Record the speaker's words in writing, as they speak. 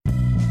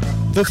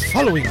The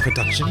following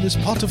production is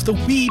part of the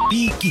We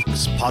Be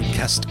Geeks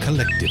podcast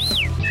collective.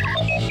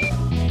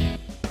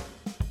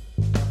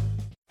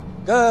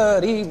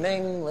 Good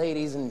evening,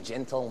 ladies and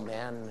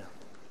gentlemen.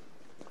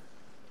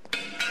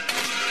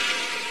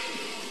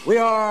 We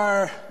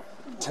are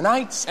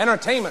tonight's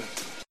entertainment.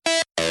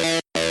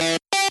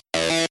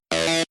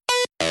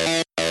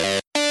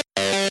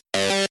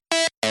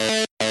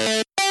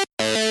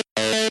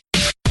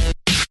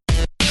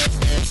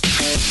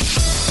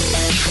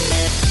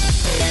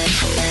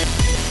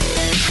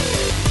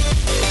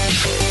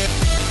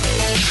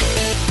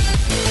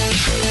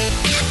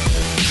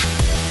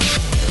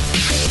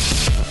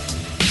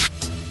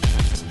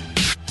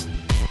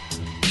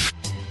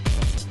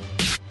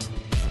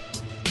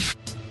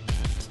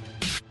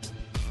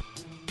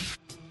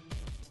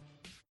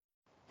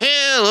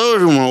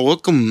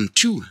 Welcome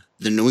to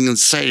the New England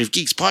Society of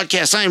Geeks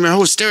podcast. I am your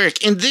host,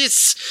 Eric, and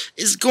this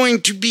is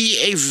going to be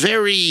a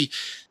very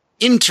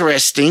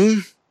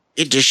interesting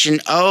edition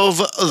of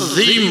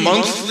the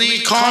monthly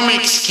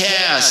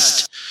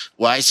Comicscast.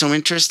 Why so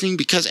interesting?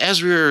 Because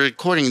as we are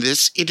recording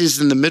this, it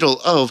is in the middle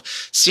of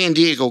San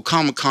Diego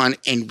Comic-Con,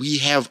 and we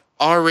have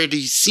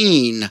already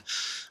seen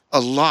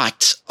a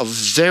lot of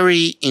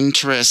very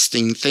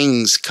interesting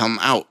things come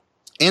out.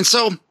 And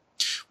so,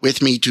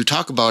 with me to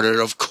talk about it,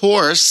 of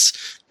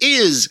course,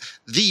 is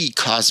the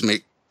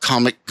cosmic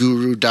comic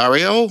guru,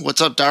 Dario. What's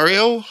up,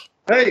 Dario?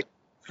 Hey,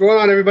 what's going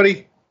on,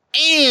 everybody?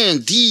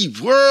 And the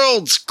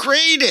world's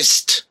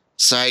greatest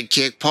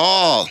sidekick,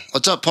 Paul.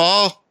 What's up,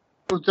 Paul?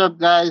 What's up,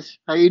 guys?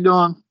 How you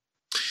doing?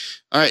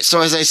 All right,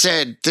 so as I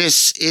said,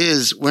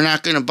 we're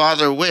not going to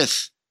bother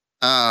with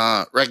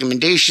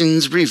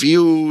recommendations,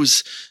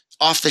 reviews,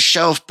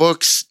 off-the-shelf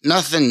books,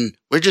 nothing.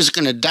 We're just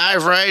going to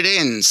dive right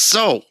in.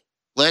 So,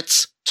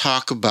 let's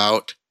talk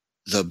about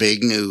the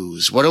big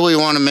news. What do we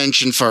want to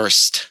mention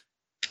first?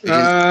 We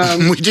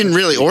didn't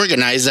really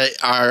organize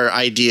our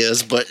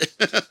ideas, but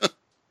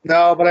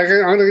no. But I'm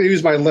going to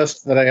use my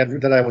list that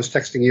I was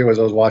texting you as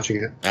I was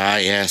watching it. Ah,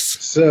 yes.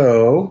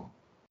 So,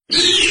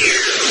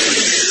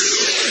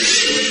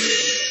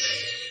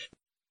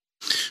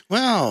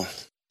 well,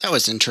 that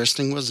was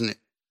interesting, wasn't it?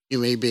 You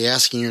may be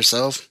asking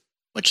yourself,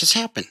 what just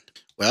happened?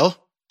 Well,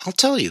 I'll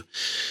tell you.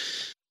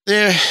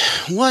 There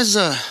was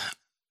a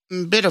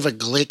bit of a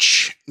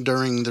glitch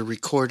during the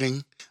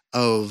recording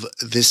of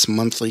this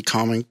monthly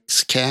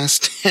comics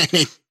cast,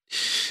 and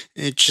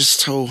it just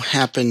so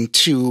happened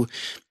to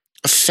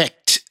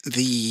affect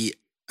the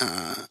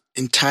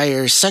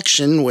entire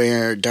section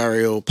where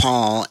Dario,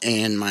 Paul,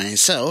 and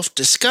myself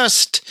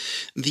discussed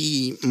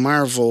the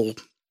Marvel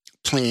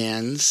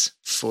plans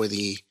for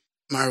the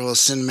Marvel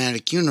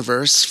Cinematic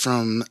Universe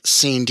from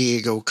San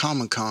Diego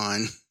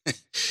Comic-Con.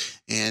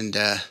 And,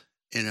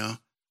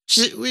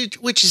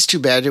 which is too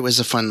bad. It was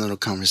a fun little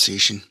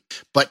conversation.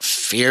 But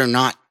fear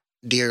not,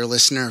 dear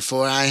listener,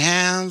 for I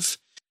have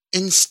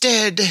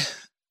instead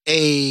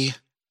a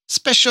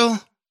special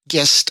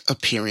guest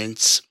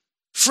appearance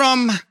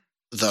from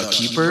the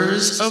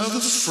Keepers of the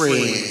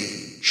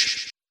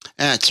Fringe.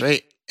 That's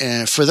right.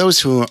 For those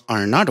who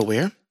are not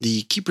aware,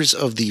 the Keepers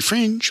of the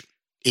Fringe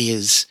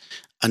is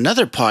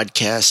another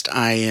podcast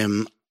I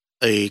am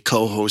a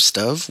co-host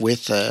of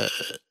with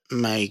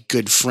my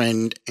good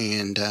friend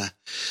and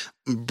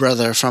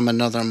brother from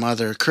another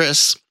mother,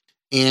 Chris.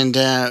 And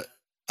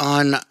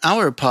on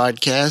our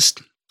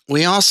podcast,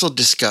 we also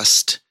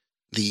discussed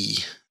the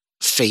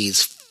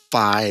Phase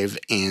 5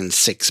 and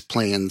 6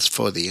 plans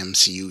for the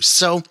MCU.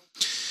 So,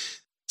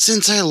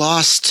 since I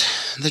lost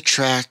the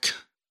track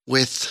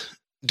with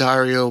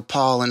Dario,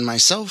 Paul, and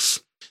myself,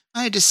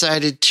 I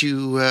decided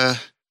to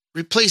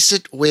replace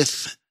it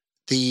with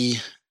the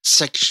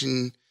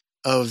section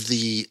of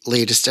the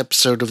latest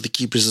episode of the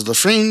Keepers of the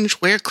Fringe,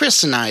 where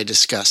Chris and I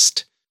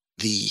discussed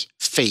the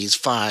Phase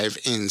 5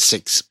 and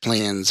 6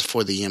 plans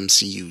for the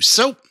MCU.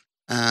 So,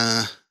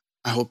 I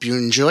hope you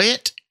enjoy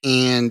it,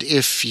 and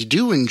if you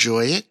do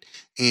enjoy it,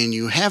 and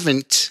you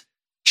haven't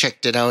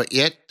checked it out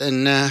yet,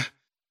 then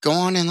go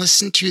on and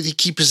listen to the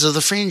Keepers of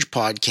the Fringe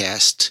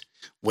podcast,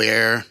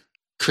 where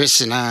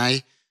Chris and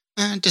I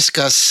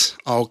discuss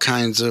all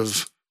kinds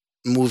of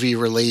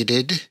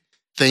movie-related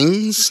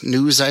things,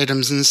 news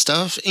items and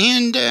stuff,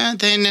 and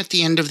then at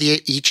the end of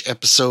each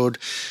episode,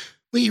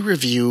 we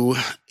review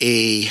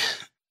a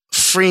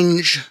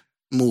Fringe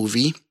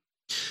movie,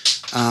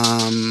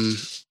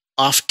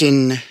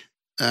 often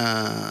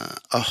a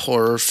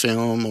horror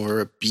film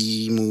or a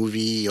B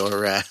movie,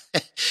 or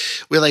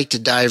we like to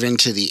dive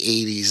into the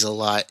 80s a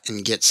lot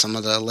and get some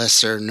of the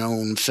lesser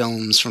known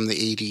films from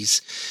the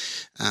 80s.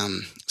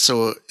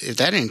 So if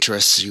that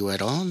interests you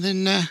at all,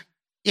 then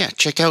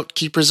check out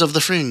Keepers of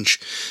the Fringe.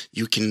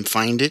 You can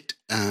find it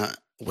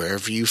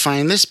wherever you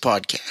find this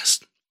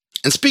podcast.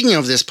 And speaking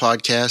of this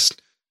podcast,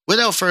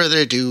 without further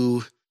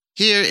ado,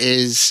 here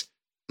is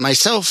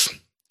myself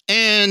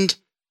and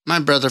my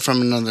brother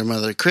from another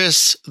mother,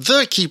 Chris,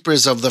 the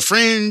Keepers of the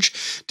Fringe,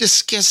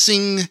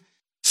 discussing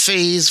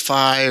Phase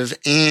 5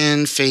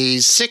 and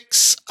Phase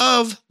 6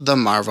 of the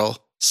Marvel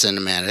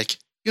Cinematic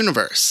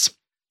Universe.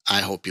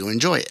 I hope you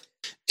enjoy it.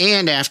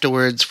 And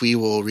afterwards, we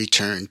will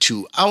return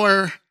to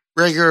our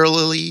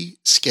regularly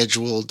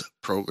scheduled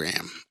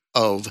program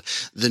of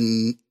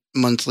the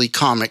monthly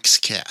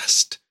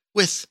Comicscast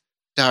with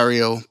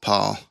Dario,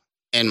 Paul,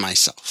 and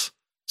myself.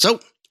 So,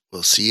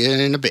 we'll see you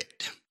in a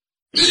bit.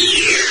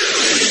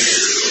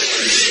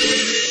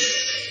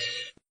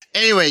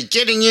 Anyway,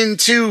 getting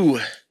into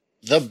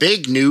the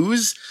big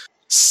news,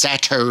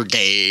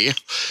 Saturday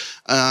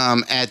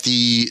at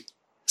the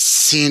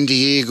San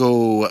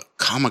Diego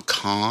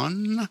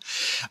Comic-Con,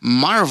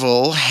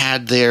 Marvel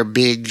had their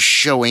big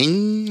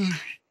showing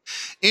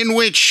in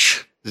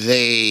which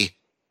they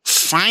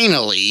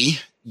finally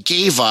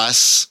gave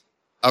us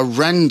a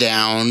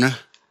rundown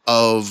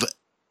of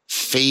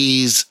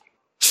Phase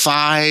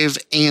 5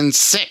 and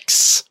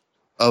 6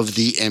 of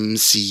the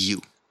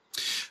MCU.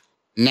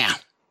 Now,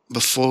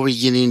 before we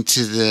get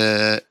into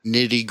the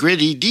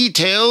nitty-gritty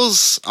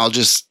details, I'll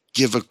just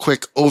give a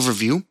quick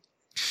overview.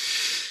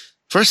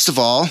 First of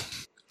all,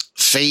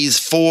 Phase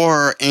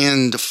 5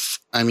 and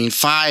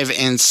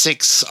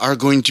 6 are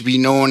going to be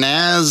known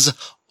as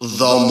the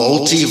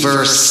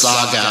Multiverse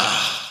Saga.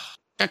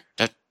 Da,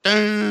 da,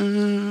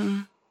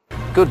 da.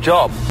 Good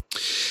job.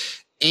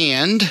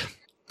 And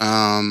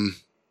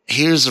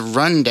here's a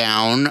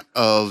rundown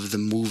of the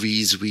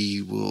movies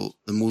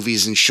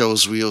and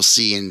shows we will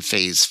see in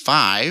Phase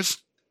 5.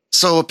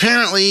 So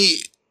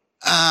apparently,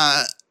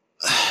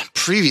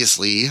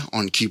 previously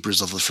on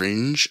Keepers of the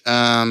Fringe,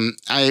 I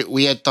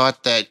had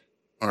thought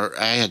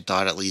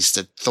at least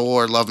that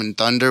Thor: Love and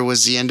Thunder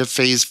was the end of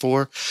Phase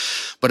 4,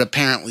 but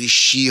apparently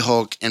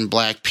She-Hulk and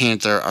Black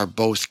Panther are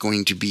both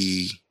going to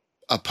be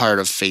a part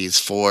of Phase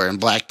 4, and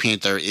Black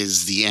Panther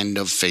is the end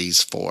of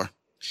Phase 4.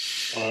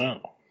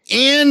 Wow.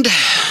 And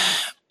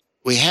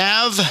we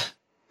have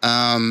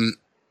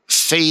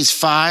Phase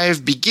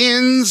 5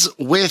 begins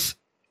with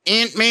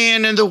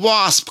Ant-Man and the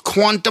Wasp: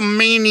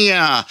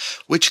 Quantumania,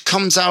 which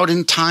comes out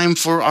in time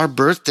for our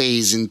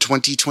birthdays in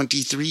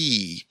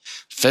 2023,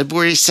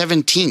 February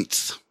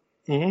 17th.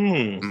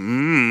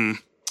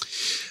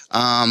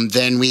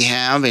 Then we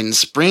have in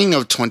spring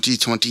of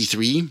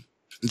 2023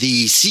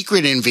 the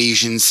Secret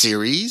Invasion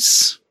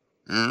series.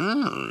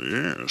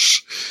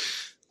 Yes.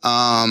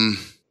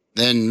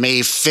 Then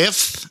May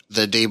 5th,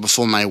 the day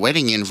before my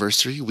wedding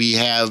anniversary, we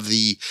have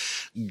the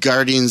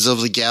Guardians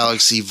of the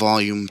Galaxy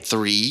Volume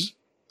 3.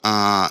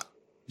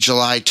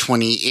 July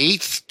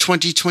 28th,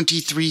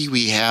 2023,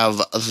 we have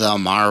The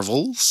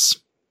Marvels.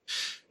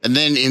 And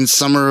then in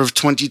summer of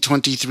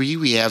 2023,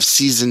 we have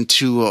Season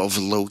 2 of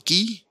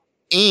Loki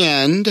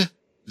and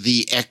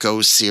the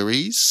Echo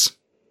series.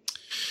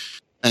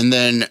 And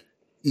then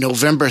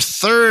November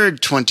 3rd,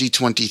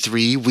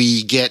 2023,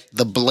 we get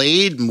the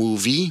Blade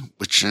movie,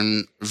 which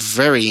I'm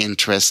very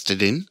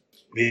interested in.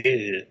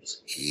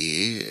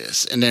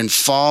 Yes. And then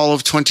fall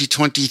of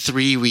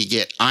 2023, we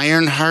get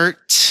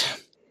Ironheart.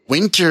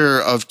 Winter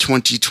of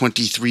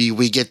 2023,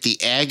 we get the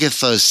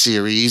Agatha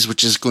series,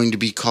 which is going to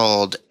be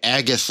called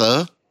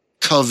Agatha,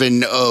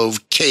 Coven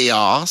of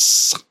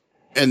Chaos.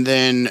 And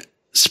then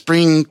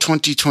spring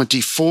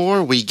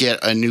 2024, we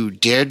get a new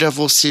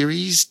Daredevil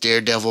series,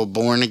 Daredevil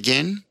Born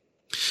Again,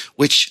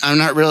 which I'm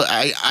not really,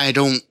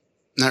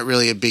 not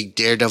really a big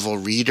Daredevil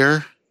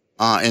reader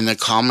in the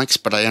comics,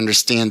 but I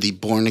understand the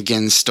Born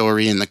Again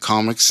story in the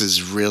comics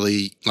is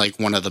really like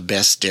one of the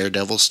best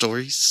Daredevil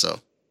stories. So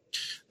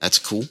that's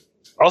cool.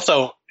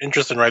 Also,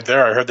 interesting right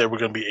there, I heard there were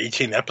going to be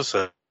 18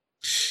 episodes.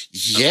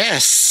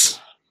 Yes.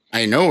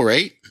 I know,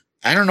 right?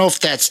 I don't know if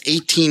that's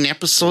 18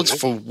 episodes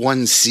for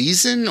one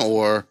season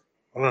or...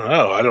 I don't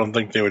know. I don't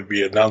think they would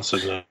be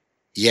announcing that.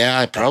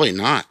 Yeah, probably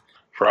not.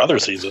 For other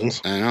seasons.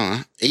 I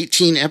know.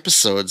 18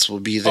 episodes will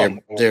be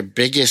their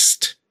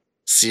biggest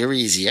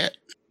series yet.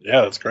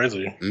 Yeah, that's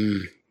crazy.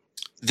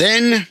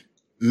 Then,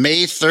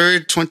 May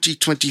 3rd,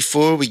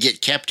 2024, we get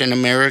Captain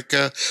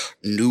America: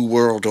 New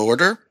World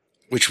Order,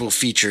 which will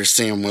feature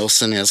Sam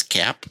Wilson as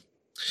Cap.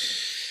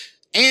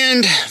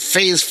 And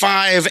Phase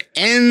 5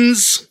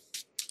 ends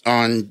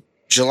on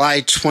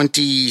July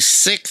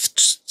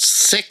 26th,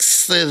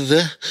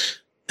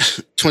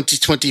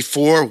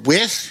 2024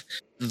 with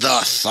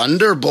the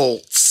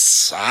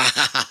Thunderbolts.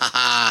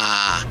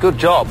 Good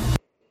job.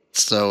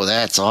 So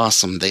that's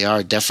awesome. They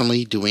are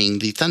definitely doing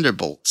the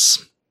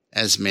Thunderbolts,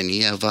 as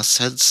many of us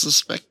had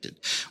suspected,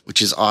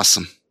 which is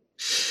awesome.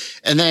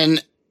 And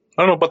then...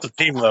 I don't know about the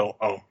team, though.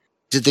 Oh.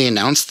 Did they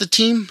announce the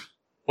team?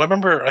 Well, I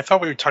remember, I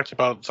thought we talked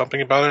about something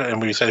about it,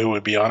 and we said who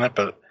would be on it,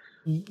 but...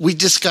 We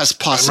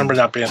discussed I remember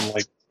not being,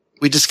 like...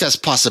 We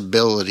discussed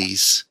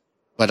possibilities,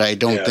 but I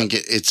don't think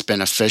it's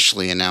been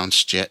officially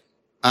announced yet.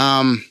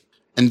 And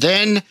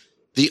then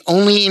the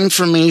only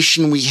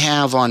information we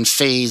have on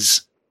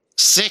Phase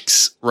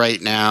 6 right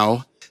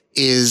now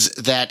is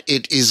that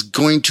it is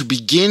going to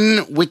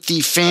begin with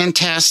the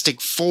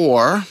Fantastic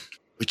Four,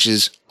 which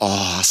is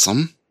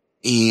awesome.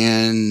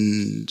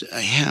 And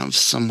I have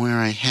somewhere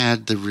I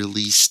had the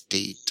release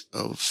date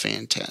of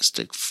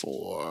Fantastic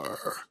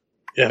Four.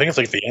 Yeah, I think it's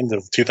like the end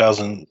of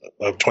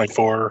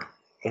 2024,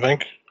 I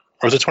think.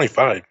 Or is it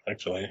 25,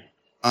 actually?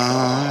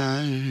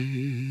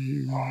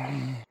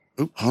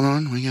 Oop, hold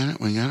on. We got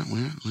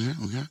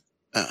it.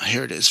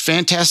 Here it is.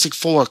 Fantastic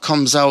Four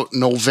comes out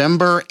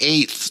November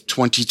 8th,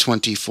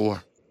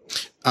 2024.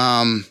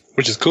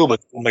 Which is cool,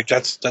 but like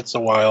that's a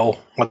while.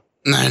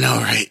 I know,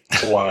 right?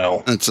 It's a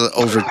while. It's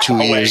over 2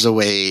 years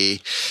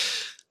away.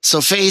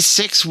 So Phase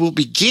 6 will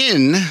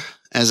begin,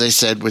 as I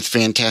said, with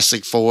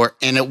Fantastic Four,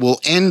 and it will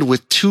end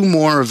with 2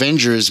 more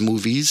Avengers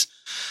movies.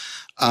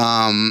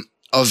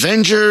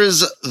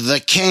 Avengers The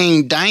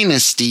Kang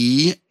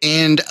Dynasty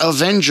and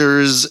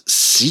Avengers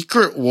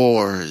Secret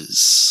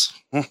Wars.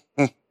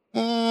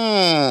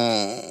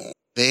 Oh,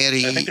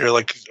 very. I think they're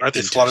like, aren't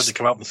they slotted to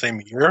come out in the same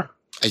year?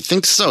 I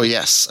think so,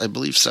 yes. I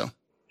believe so.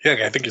 Yeah,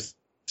 I think it's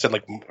said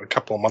like a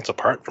couple of months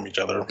apart from each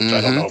other, which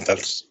I don't know if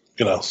that's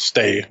going to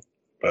stay,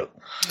 but.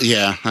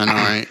 Yeah, I know,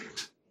 right?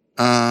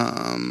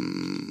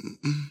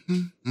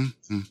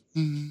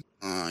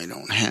 I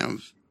don't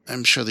have,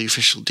 I'm sure the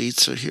official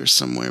dates are here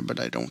somewhere, but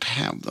I don't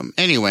have them.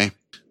 Anyway,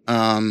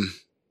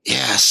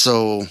 yeah,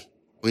 so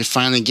we're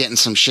finally getting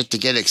some shit to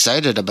get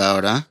excited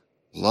about, huh?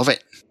 Love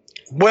it.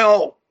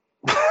 Well,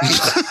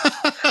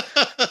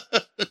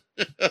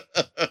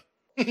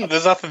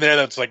 there's nothing there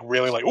that's like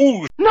really like,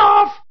 ooh,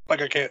 no!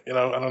 Like I can't, I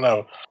don't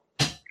know.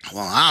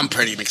 Well, I'm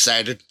pretty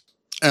excited.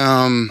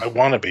 I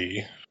want to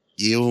be.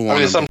 You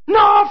want to be.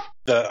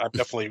 I'm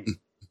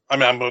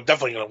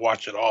definitely going to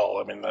watch it all.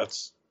 I mean,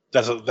 that's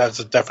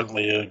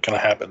definitely going to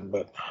happen,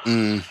 but I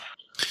don't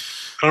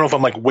know if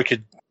I'm like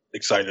wicked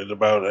excited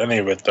about any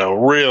of it though,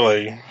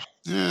 really.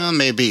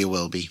 Maybe you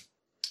will be.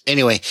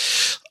 Anyway,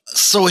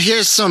 so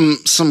here's some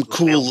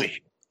cool,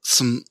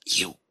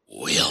 you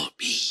will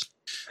be.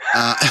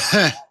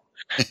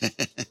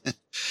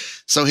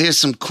 So here's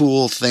some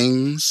cool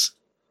things,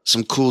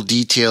 some cool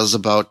details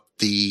about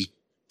the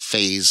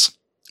Phase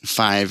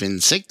 5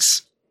 and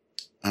 6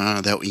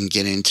 that we can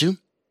get into.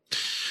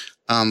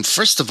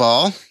 First of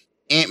all,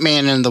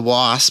 Ant-Man and the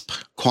Wasp,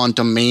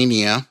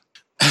 Quantumania.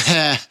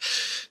 It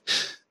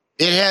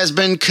has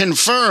been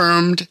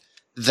confirmed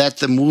that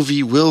the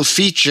movie will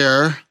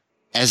feature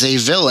as a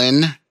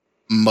villain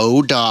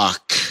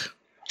MODOK.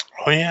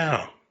 Oh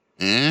yeah.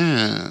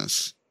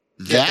 Yes.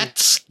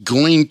 That's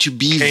going to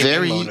be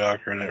very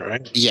MODOK in it,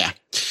 right? Yeah.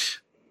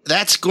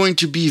 That's going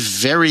to be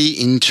very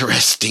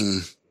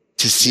interesting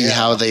to see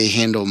how they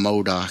handle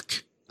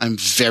MODOK. I'm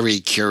very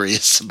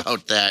curious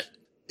about that.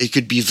 It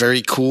could be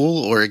very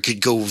cool or it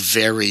could go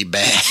very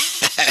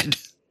bad.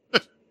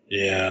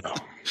 Yeah.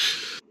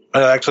 It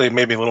actually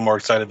made me a little more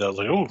excited though. I was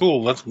like, oh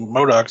cool,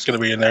 MODOK's gonna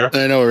be in there.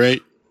 I know,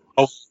 right?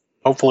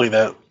 Hopefully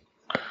that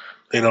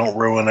they don't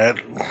ruin it.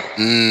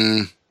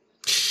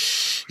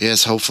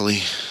 Yes,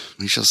 hopefully.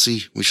 We shall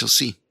see.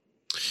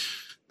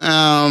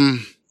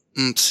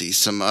 Let's see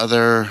some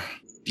other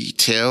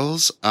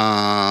details.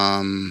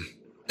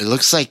 It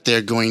looks like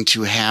they're going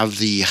to have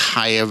the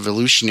High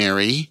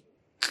Evolutionary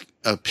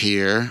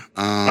appear.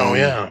 Oh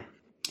yeah.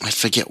 I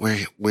forget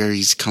where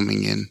he's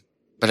coming in,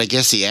 but I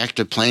guess the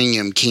actor playing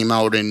him came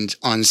out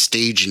on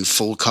stage in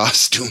full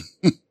costume.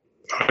 Oh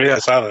yeah, I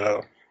saw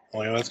that.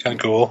 Well, yeah, that's kind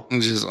of cool.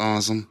 Which is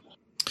awesome.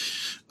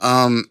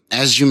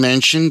 As you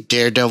mentioned,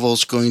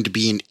 Daredevil's going to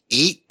be an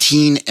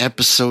 18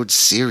 episode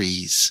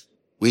series,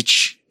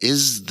 which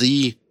is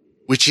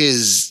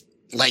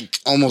like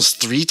almost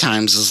 3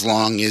 times as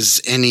long as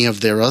any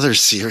of their other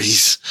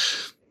series.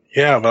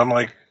 Yeah, but I'm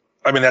like,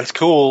 I mean, that's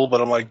cool, but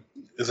I'm like,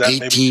 is that 18?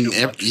 Maybe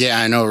too much? Yeah,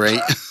 I know,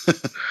 right?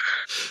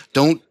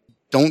 Don't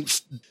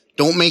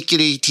make it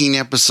 18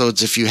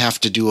 episodes if you have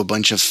to do a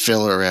bunch of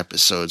filler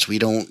episodes. We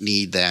don't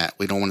need that.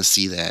 We don't want to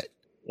see that.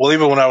 Well,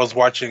 even when I was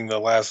watching the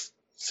last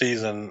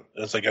season,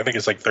 it's like, I think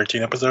it's like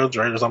 13 episodes,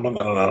 right? Or something.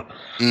 I don't know.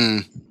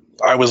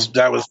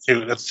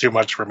 That's too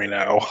much for me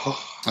now.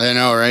 I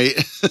know, right?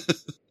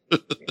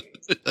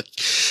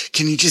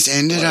 Can you just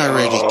end it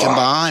already?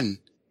 Come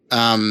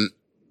on.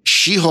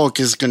 She-Hulk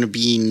is going to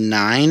be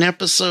 9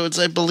 episodes,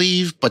 I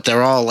believe, but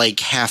they're all like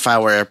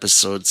half-hour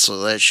episodes,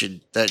 so that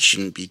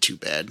shouldn't be too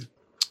bad.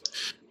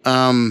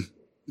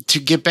 To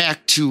get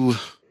back to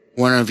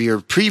one of your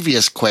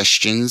previous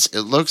questions,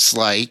 it looks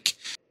like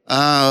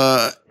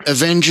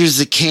Avengers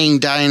The Kang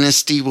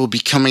Dynasty will be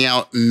coming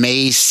out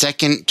May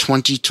 2nd,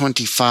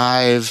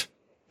 2025,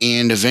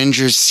 and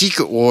Avengers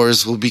Secret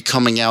Wars will be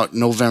coming out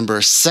November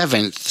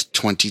 7th,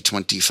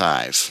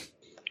 2025.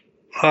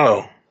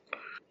 Oh.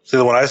 See,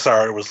 the one I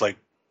saw, it was like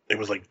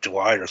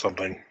July or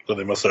something, so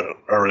they must have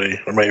already,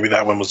 or maybe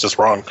that one was just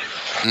wrong.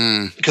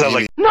 Because I was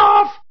like,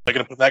 no! They're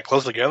going to put that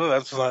close together?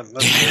 That's not...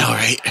 Yeah, all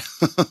right.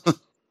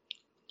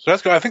 So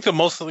that's good. I think the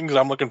most things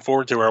I'm looking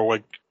forward to are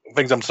like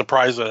things I'm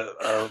surprised at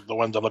are the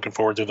ones I'm looking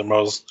forward to the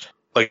most.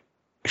 Like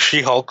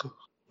She-Hulk,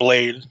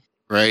 Blade.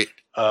 Right.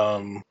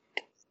 Well,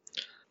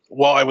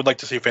 I would like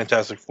to see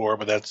Fantastic Four,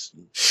 but that's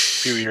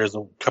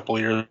a couple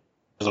of years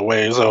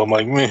away, so I'm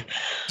like, meh.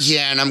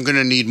 Yeah, and I'm going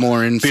to need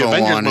more info the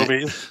Avengers on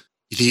movies.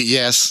 it.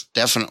 Yes,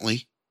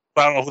 definitely.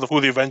 I don't know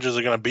who the Avengers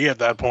are going to be at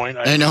that point.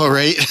 I know,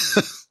 right?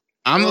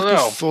 I'm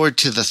looking forward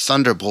to the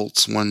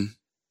Thunderbolts one.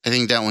 I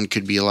think that one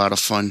could be a lot of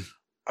fun.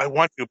 I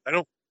want to. I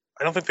don't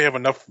think they have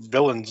enough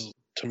villains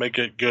to make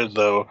it good,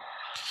 though.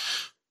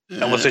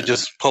 Unless they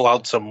just pull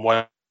out some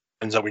ones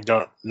that we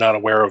not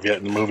aware of yet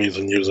in the movies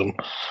and use them.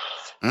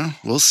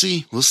 We'll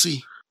see. We'll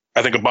see.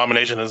 I think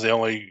Abomination is the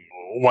only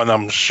one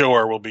I'm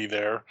sure will be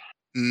there.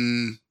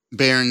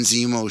 Baron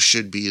Zemo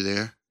should be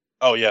there.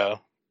 Oh yeah.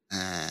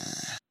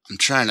 I'm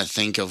trying to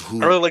think of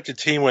who. I really liked the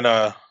team when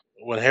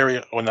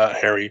not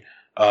Harry,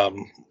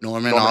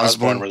 Norman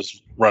Osborn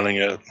was running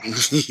it.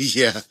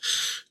 Yeah.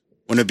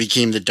 When it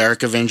became the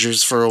Dark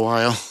Avengers for a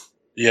while.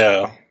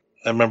 Yeah.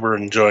 I remember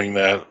enjoying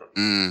that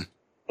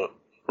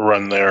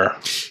run there.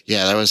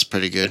 Yeah, that was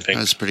pretty good. That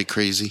was pretty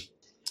crazy.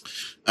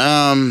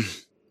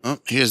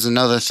 Here's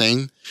another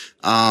thing,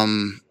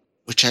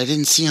 which I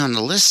didn't see on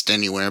the list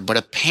anywhere, but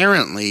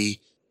apparently,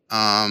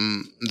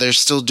 they're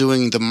still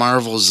doing the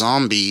Marvel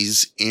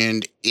Zombies,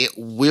 and it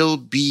will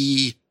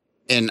be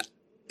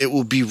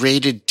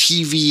rated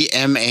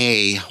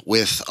TVMA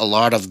with a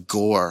lot of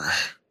gore.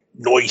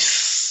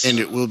 Nice. And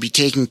it will be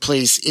taking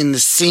place in the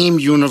same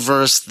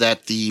universe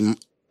that the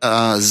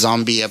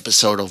zombie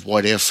episode of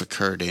What If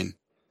occurred in.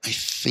 I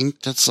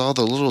think that's all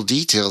the little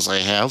details I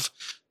have.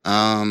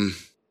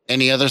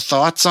 Any other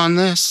thoughts on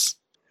this?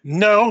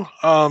 No.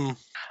 I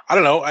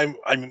don't know.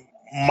 I'm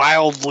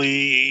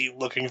mildly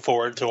looking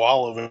forward to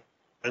all of it,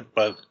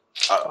 but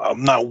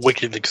I'm not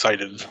wicked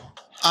excited.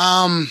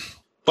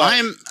 But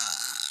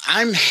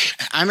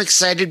I'm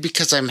excited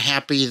because I'm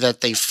happy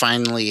that they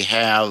finally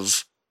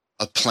have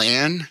a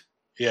plan.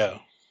 Yeah.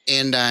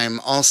 And I'm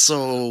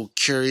also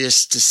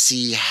curious to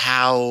see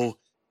how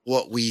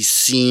what we've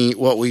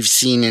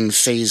seen in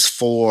Phase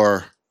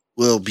 4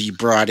 will be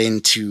brought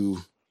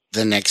into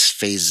the next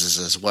phases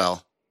as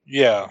well.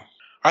 Yeah.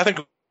 I think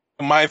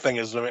my thing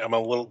is I'm a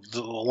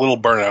little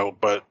burnt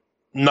out, but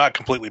not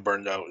completely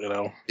burned out, you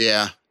know?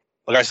 Yeah.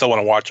 Like, I still want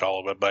to watch all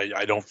of it, but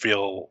I don't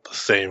feel the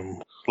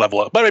same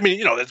level of... But, I mean,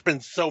 you know, there's been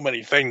so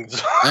many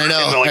things. I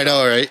know, I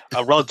know, right?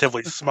 A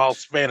relatively small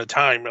span of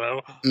time, you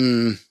know?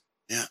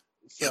 Yeah.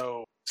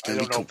 So, I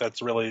don't know if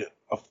that's really,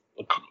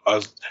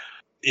 on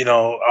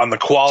the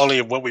quality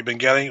of what we've been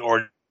getting,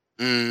 or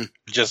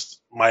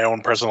just my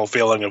own personal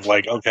feeling of,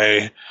 like,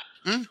 okay,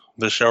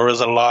 the show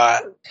is a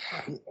lot.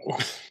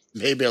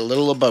 Maybe a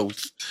little of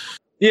both.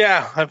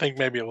 Yeah, I think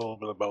maybe a little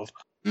bit of both.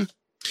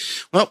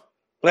 Well...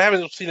 But I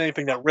haven't seen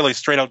anything that really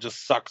straight out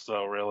just sucks,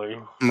 though, really.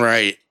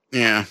 Right,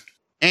 yeah.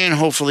 And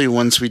hopefully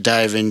once we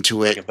dive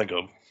into it, I can think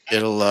of.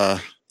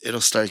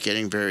 It'll start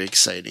getting very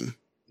exciting.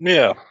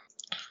 Yeah.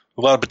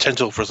 A lot of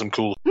potential for some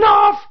cool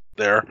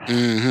there.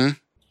 Mm-hmm.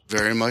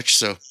 Very much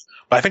so.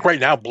 But I think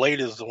right now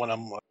Blade is the one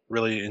I'm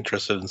really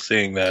interested in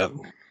seeing that.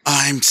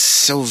 I'm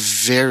so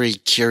very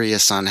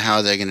curious on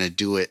how they're going to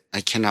do it. I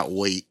cannot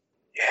wait.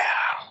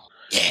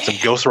 Yeah. Some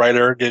Ghost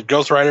Rider. Get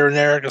Ghost Rider in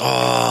there.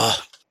 Oh,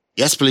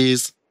 yes,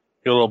 please.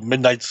 Get a little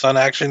Midnight Sun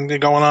action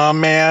going on,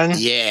 man.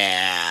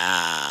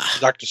 Yeah.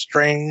 Doctor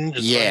Strange.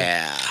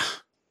 Yeah.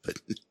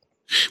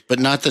 But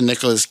not the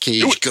Nicolas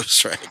Cage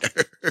Ghost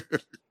Rider.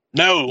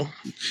 No.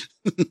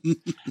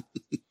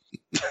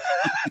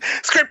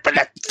 Script for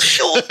that.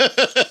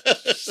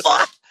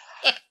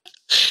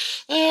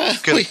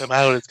 It's gonna come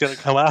out. It's gonna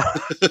come out.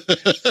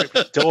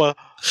 Door.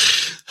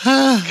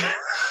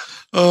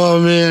 Oh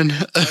man.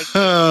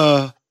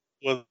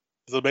 Was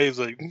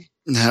amazing.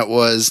 That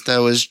was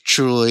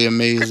truly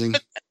amazing.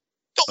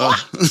 All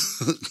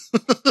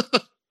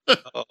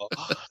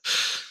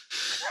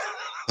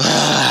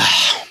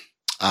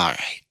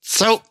right.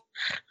 So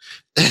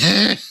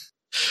there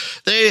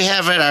you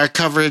have it, our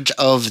coverage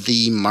of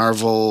the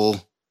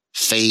Marvel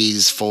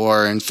Phase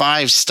 4 and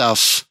 5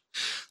 stuff.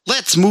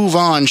 Let's move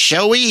on,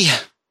 shall we?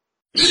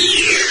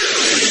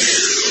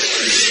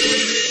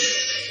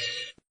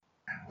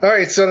 All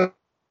right, so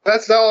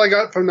that's all I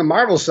got from the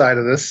Marvel side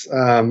of this.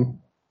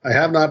 I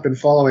have not been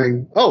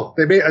following. Oh,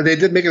 they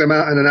did make an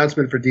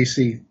announcement for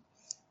DC.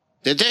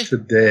 Did they?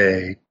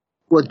 Today.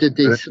 What did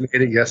they say? They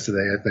made it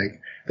yesterday, I think.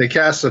 They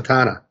cast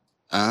Zatanna.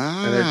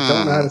 Ah. And I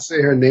don't know how to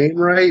say her name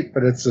right,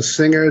 but it's a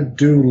singer,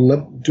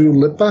 Dua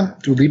Lipa,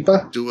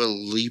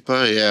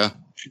 yeah.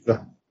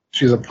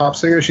 She's a pop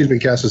singer. She's been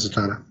cast as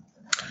Zatanna.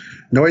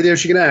 No idea if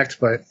she can act,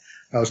 but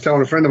I was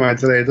telling a friend of mine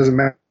today it doesn't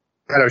matter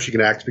if she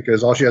can act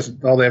because all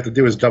they have to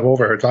do is dub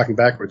over her talking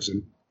backwards.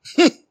 And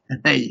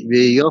hey, there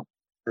you go.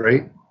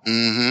 Right?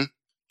 Mm-hmm.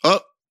 Oh,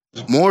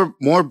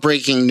 more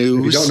breaking news.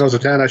 If you don't know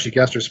Zatanna, she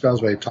cast her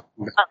spells by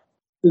talking backwards.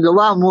 There's a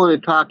lot more to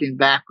talking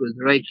backwards,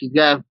 right? She's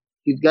got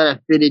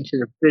to fit into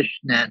the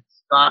fishnet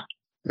stock.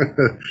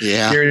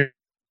 Yeah.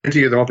 Guarantee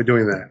you they won't be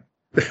doing that.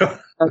 She's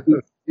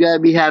got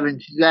to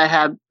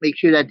make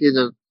sure that there's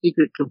a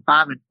secret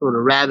compartment for the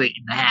rabbit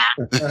in the hat.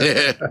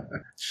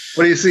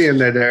 What are you seeing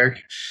there,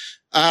 Derek?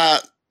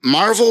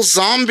 Marvel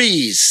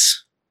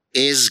Zombies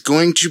is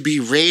going to be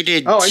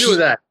rated I knew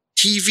that.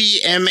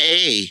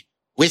 TVMA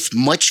with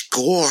much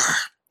gore.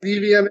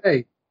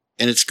 TVMA.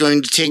 And it's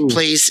going to take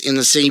place in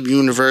the same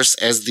universe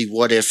as the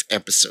What If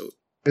episode.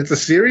 It's a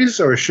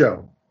series or a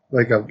show?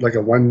 Like a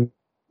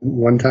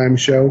one-time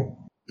show?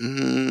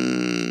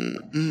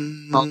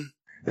 Mm-hmm.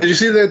 Did you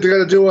see that they're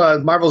going to do a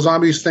Marvel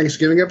Zombies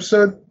Thanksgiving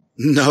episode?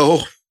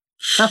 No.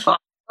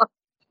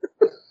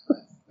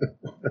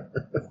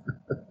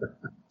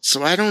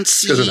 So I don't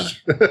see. Because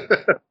they're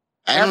not.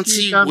 I don't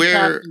see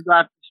where.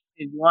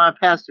 You want to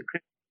pass the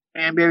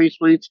cranberry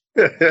sweets?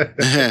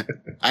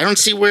 I don't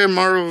see where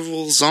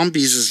Marvel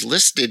Zombies is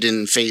listed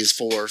in Phase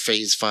 4,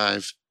 Phase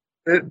 5.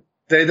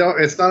 They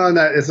don't. It's not on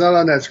that. It's not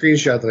on that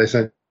screenshot that I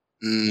sent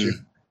you.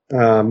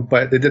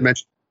 But they did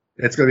mention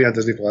it's going to be on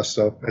Disney Plus.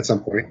 So at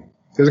some point,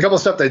 there's a couple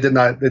of stuff they did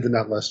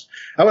not list.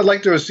 I would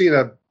like to have seen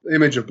an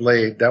image of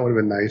Blade. That would have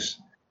been nice.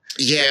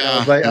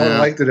 Yeah, I would have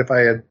liked it if I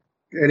had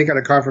any kind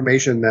of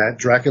confirmation that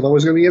Dracula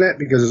was going to be in it,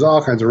 because there's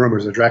all kinds of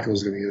rumors that Dracula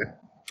was going to be in it.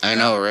 I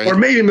know, right? Or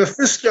maybe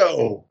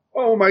Mephisto.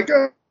 Oh my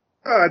God,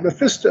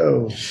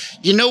 Mephisto.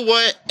 You know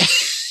what?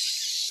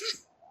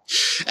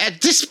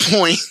 At this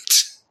point,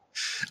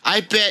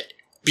 I bet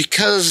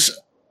because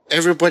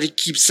everybody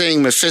keeps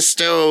saying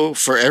Mephisto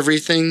for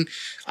everything,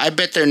 I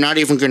bet they're not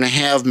even going to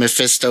have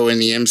Mephisto in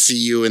the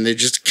MCU, and they're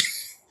just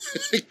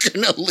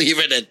going to leave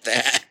it at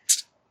that.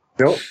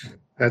 Nope,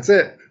 that's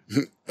it.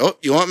 Oh,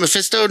 you want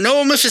Mephisto?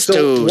 No Mephisto.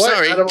 So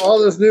Sorry. Out of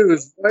all this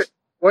news,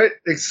 what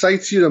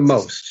excites you the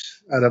most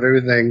out of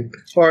everything?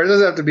 Or it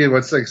doesn't have to be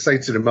what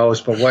excites you the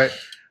most, but what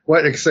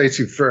excites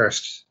you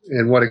first,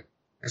 and what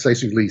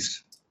excites you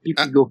least? You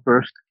can go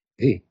first.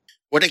 Hey.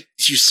 What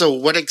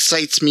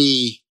excites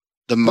me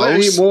the most? What are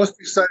you most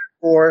excited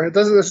for? It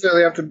doesn't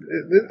necessarily have to.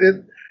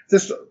 It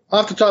just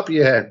off the top of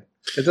your head.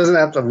 It doesn't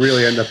have to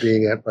really end up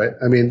being it. But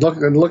I mean,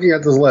 looking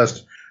at this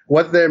list,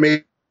 what there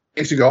makes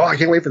you go, oh, I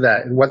can't wait for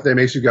that, and what there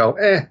makes you go,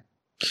 eh.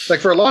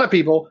 Like for a lot of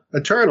people,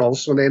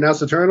 Eternals, when they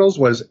announced Eternals,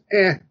 was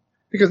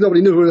because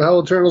nobody knew who the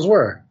hell Eternals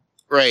were.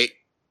 Right,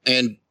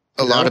 and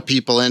a lot of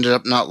people ended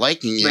up not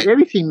liking it. But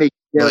everything makes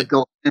you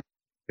go.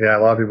 Yeah, a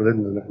lot of people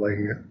didn't end up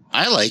liking it.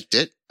 I liked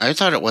it. I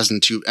thought it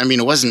wasn't too. I mean,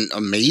 it wasn't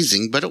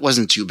amazing, but it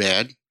wasn't too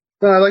bad.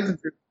 No, I liked it.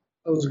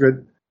 That was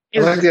good. I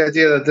like the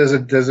idea that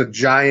there's a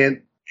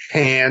giant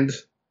hand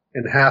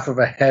and half of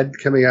a head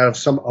coming out of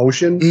some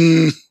ocean.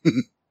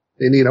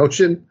 Indian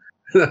Ocean.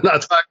 I'm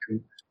not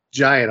talking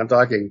giant. I'm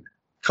talking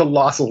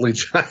colossally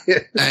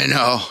giant. I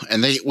know,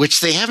 and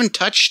which they haven't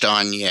touched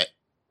on yet.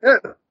 Yeah.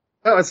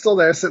 Oh, it's still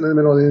there, sitting in the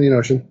middle of the Indian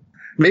Ocean.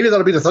 Maybe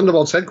that'll be the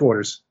Thunderbolts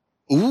headquarters.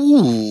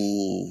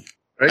 Ooh,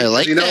 right? I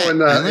like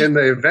that. In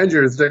the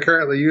Avengers, they're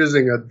currently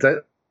using a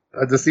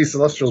deceased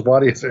Celestial's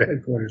body as their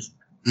headquarters.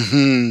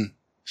 Mm-hmm.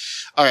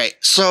 All right.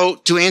 So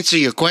to answer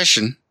your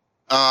question,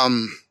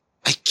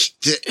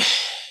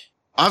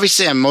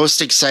 obviously I'm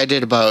most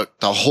excited about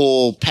the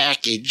whole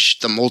package,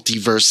 the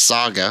multiverse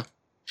saga.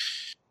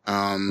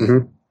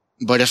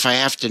 But if I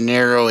have to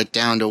narrow it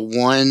down to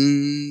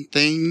one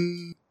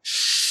thing,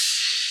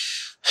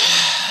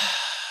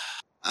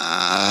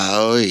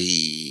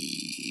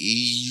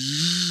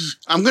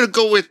 I'm going to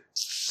go with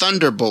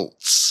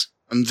Thunderbolts.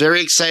 I'm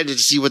very excited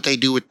to see what they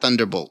do with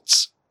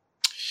Thunderbolts.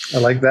 I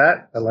like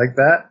that,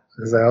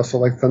 because I also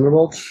like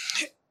Thunderbolts.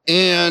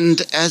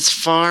 And as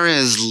far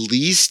as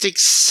least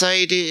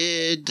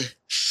excited,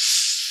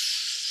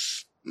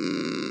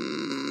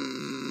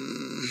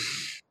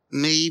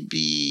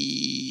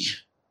 maybe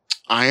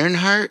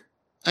Ironheart,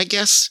 I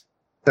guess.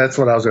 That's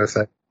what I was going to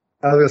say.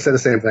 I was going to say the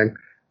same thing.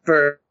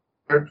 The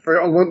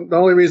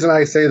only reason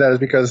I say that is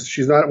because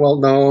she's not well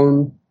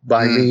known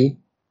by me,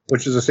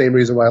 which is the same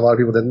reason why a lot of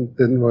people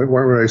weren't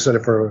really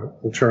excited for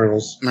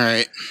Eternals.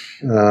 Right.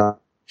 I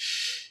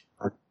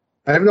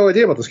have no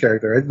idea about this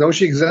character. I know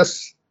she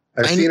exists.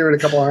 I've seen her in a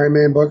couple Iron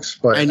Man books,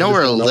 but I know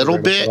her a little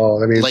bit.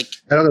 I mean, I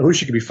don't know who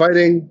she could be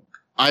fighting.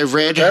 I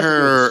read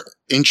her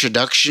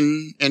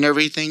introduction and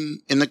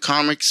everything in the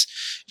comics.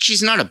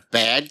 She's not a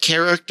bad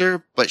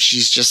character, but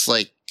she's just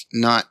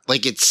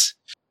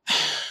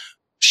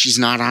she's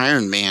not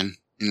Iron Man.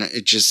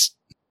 It just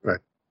right.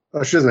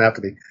 Oh, she doesn't have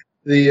to be.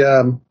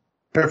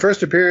 Her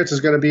first appearance is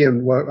going to be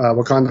in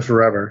Wakanda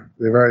Forever.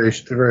 They've already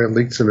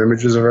leaked some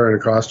images of her in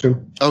a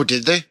costume. Oh,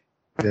 did they?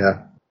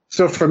 Yeah.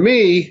 So for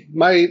me,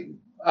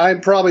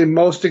 I'm probably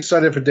most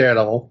excited for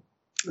Daredevil,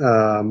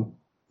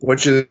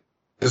 which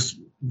is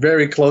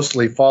very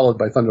closely followed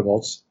by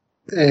Thunderbolts,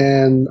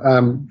 and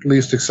I'm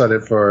least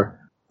excited for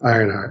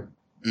Ironheart.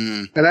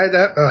 And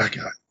oh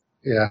god,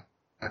 yeah,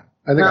 I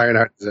think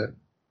Ironheart is it.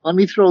 Let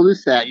me throw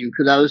this at you,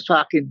 because I was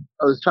talking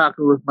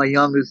with my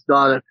youngest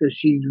daughter, because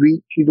she's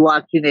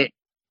watching it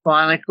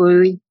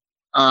chronically.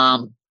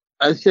 I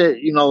said,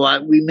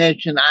 we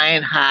mentioned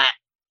Ironheart,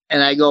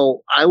 and I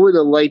go, I would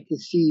have liked to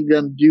see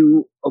them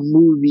do a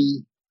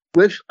movie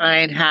with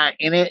Ironheart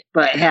in it,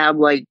 but have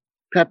like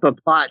Pepper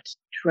Potts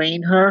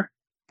train her.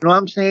 You know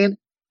what I'm saying?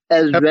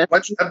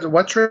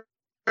 What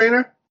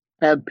trainer?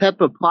 Have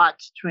Pepper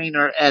Potts train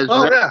her as.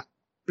 Oh yeah,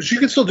 but she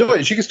can still do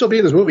it. She can still be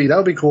in this movie. That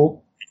would be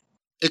cool.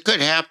 It could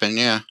happen.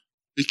 Yeah,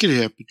 it could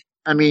happen.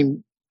 I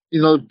mean,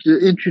 to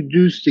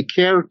introduce the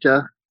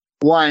character,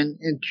 one,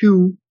 and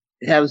two,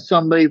 have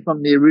somebody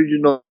from the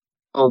original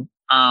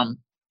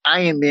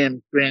Iron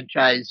Man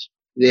franchise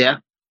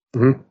there.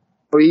 Mm-hmm.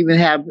 Or even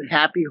have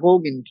Happy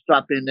Hogan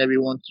stop in every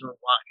once in a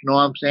while. You know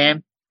what I'm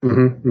saying?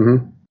 Mm-hmm.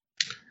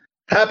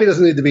 Happy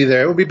doesn't need to be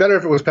there. It would be better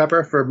if it was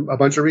Pepper for a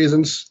bunch of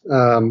reasons.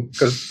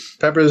 Because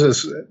Pepper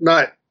is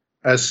not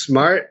as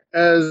smart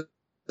as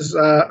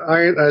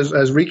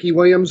as Riki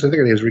Williams. I think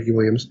her name is Riki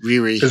Williams.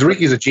 Riri. Because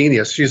Riki's a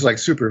genius. She's like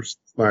super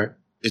smart.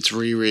 It's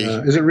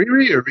Riri. Is it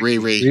Riri or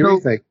Riri?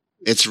 Riri?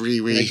 It's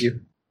Riri. Thank you.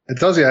 It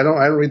tells you I don't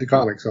read the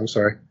comics. I'm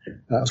sorry.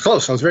 I was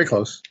close. I was very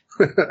close.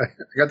 I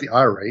got the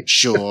R right.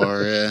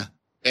 Sure.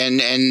 And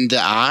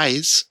the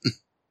eyes.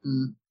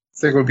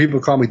 It's like when people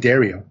call me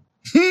Dario.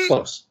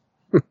 Close.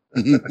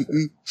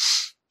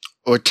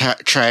 Or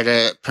try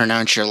to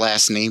pronounce your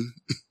last name.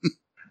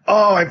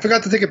 Oh, I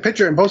forgot to take a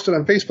picture and post it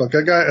on Facebook.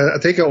 I got a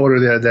takeout order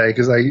the other day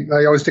because I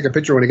always take a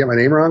picture when I get my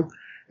name wrong,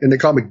 and they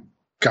call me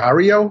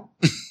Gario,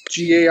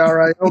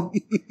 Gario.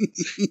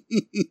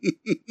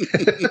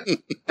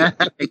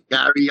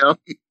 Gario.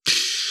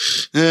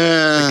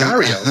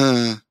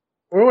 Gario.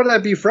 Where would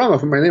that be from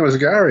if my name was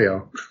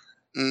Gario?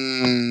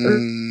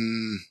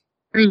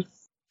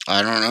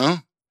 I don't know.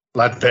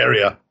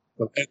 Latveria.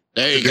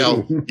 There you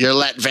go. You're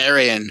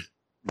Latverian.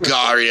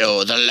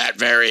 Gario, the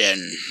Latverian.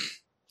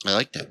 I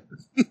like that.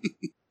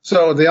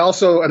 So they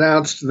also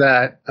announced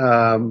that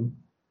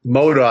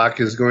MODOK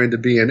is going to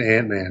be an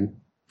Ant-Man.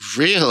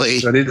 Really?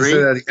 So I need to say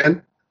that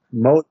again.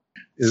 MODOK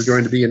is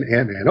going to be an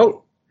Ant-Man.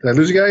 Oh, did I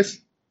lose you guys?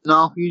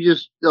 No,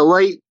 the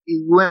light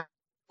went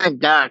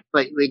dark,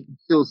 but we can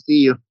still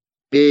see you.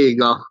 There you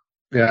go.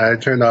 Yeah, I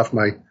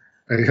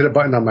hit a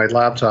button on my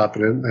laptop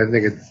and I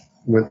think it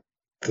went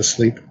to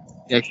sleep.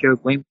 That's your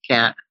blame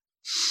cat.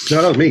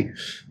 No, that was me.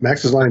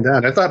 Max is lying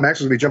down. I thought Max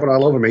was going to be jumping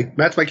all over me.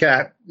 Matt's my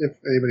cat, if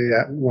anybody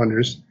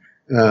wonders.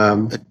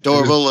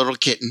 Adorable little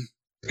kitten.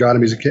 Got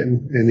him. He's a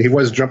kitten. And he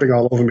was jumping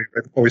all over me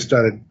right before we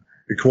started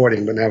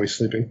recording, but now he's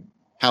sleeping.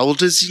 How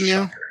old is he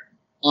now?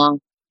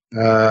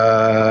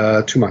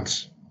 2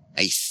 months.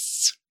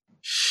 Nice.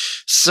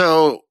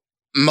 So,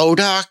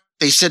 MODOK,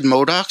 they said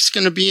MODOK's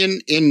going to be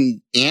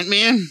in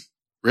Ant-Man?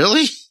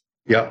 Really?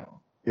 Yep.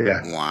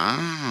 Yeah.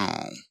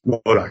 Wow.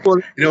 MODOK.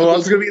 You know who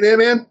else is going to be an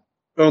Ant-Man?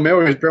 Bill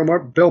Murray's going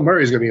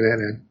to be an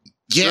Ant-Man.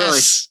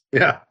 Yes.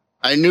 Really? Yeah.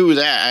 I knew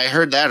that. I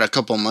heard that a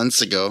couple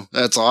months ago.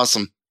 That's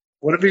awesome.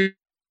 What if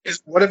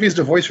he's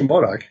the voice from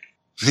MODOK?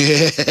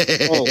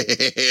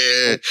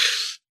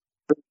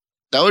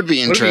 That would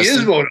be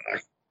interesting. What if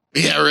he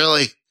is MODOK? Yeah,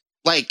 really.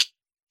 Like,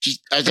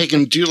 are they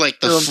going to do like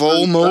the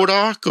full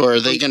MODOK, or are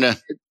they going to?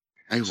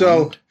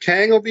 So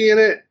Kang will be in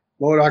it.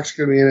 MODOK's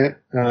going to be in it.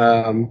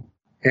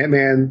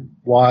 Ant-Man,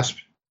 Wasp,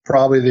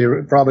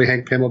 probably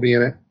Hank Pym will be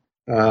in it.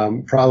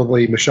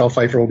 Probably Michelle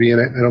Pfeiffer will be in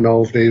it. I don't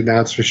know if they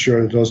announced for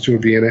sure that those two will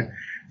be in it.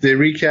 They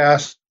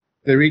recast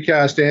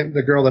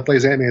the girl that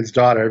plays Ant-Man's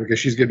daughter because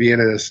she's going to be in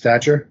it as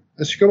Stature.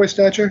 Does she go by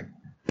Stature?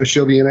 But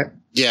she'll be in it.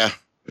 Yeah.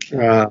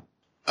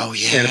 Oh,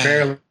 yeah. And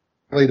apparently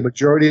the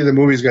majority of the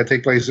movie is going to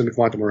take place in the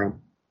quantum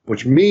realm,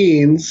 which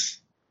means,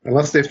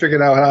 unless they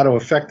figured out how to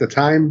affect the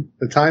time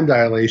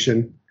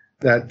dilation,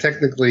 that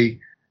technically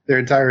their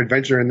entire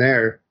adventure in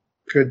there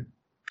could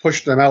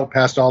push them out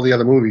past all the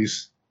other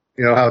movies.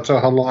 You know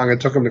how long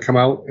it took him to come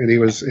out, and he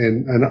was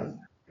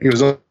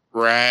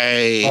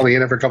right only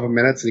in it for a couple of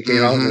minutes, and he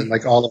came out and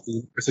like all of the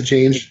years had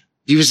changed.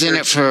 He was in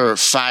it for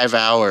 5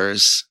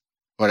 hours,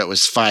 but it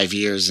was 5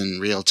 years in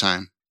real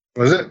time.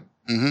 Was it?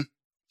 Mm-hmm.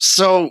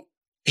 So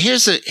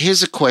here's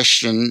a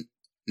question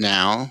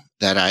now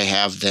that I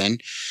have. Then,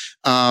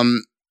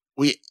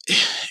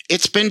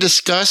 it's been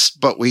discussed,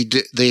 but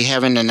they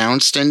haven't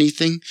announced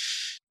anything.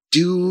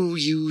 Do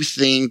you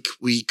think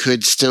we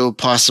could still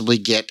possibly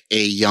get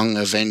a Young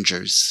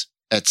Avengers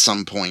at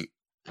some point?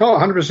 Oh,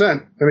 100%.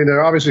 I mean,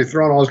 they're obviously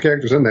throwing all those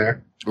characters in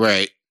there.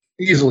 Right.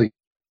 Easily.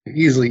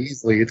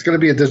 It's going to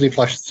be a Disney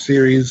Plus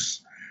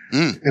series.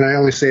 And I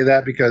only say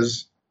that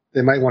because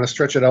they might want to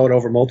stretch it out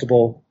over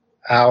multiple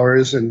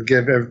hours and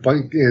give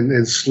everybody,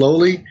 and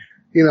slowly,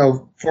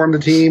 form the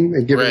team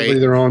and give everybody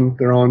their own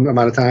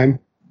amount of time.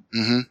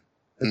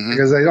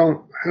 Because I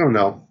don't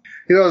know.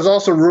 There's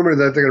also rumor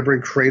that they're going to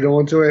bring Cradle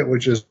into it,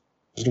 which is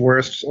the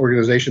worst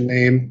organization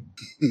name.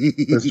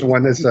 It's the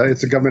one it's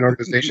a government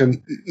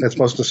organization that's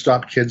supposed to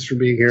stop kids from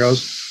being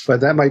heroes.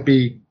 But that might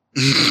be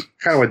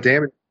kind of what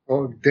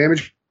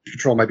Damage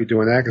Control might be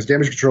doing that, because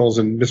Damage Control is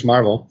in Miss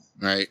Marvel.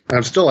 Right. And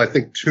I'm still, I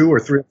think, 2 or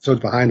 3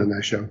 episodes behind on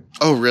that show.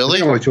 Oh, really?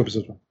 I think I'm only 2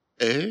 episodes behind.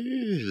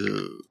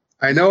 Oh.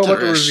 I know about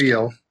the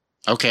reveal.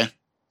 Okay.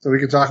 So we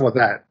can talk about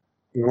that.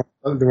 Do you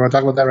want to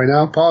talk about that right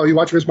now? Paul, you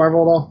watch Miss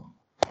Marvel at all?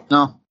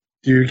 No.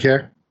 Do you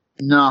care?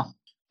 No.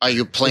 Are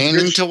you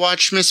planning to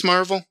watch Miss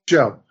Marvel?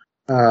 Joe.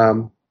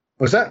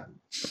 What's that?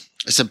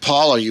 I said,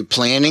 Paul, are you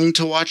planning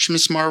to watch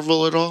Miss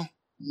Marvel at all?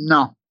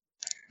 No.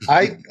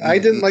 I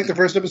didn't like the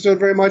first episode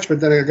very much, but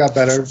then it got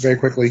better very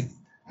quickly.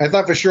 I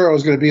thought for sure it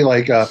was going to be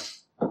like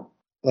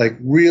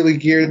really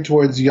geared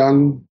towards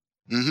young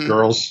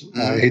girls.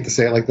 I hate to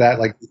say it like that.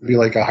 Like it'd be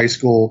like a high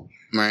school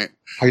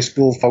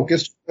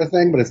focused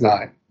thing, but it's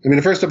not. I mean,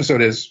 the first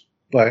episode is,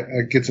 but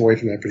it gets away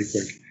from that pretty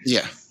quick.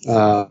 Yeah.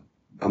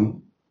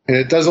 And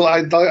it does.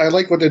 I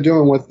like what they're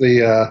doing with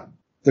the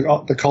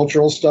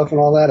cultural stuff and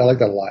all that. I like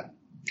that a lot.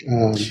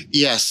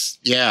 Yes.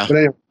 Yeah. But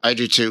anyway, I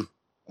do too.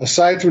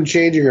 Aside from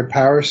changing her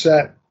power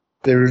set,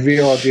 they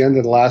reveal at the end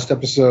of the last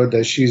episode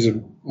that she's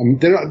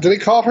do they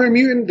call her a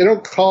mutant? They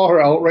don't call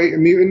her outright a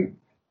mutant,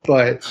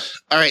 But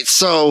all right,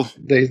 so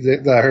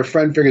her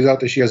friend figures out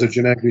that she has a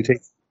genetic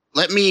mutation.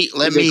 Let me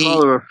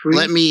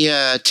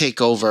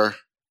take over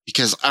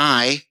because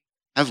I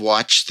have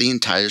watched the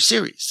entire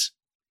series,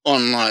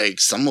 unlike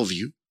some of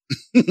you.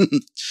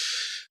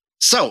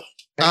 So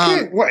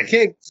I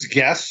can't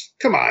guess.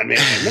 Come on, man.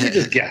 Let me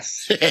just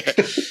guess.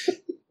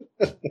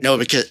 No,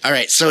 because all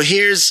right. So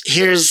here's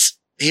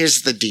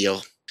the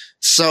deal.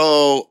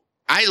 So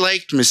I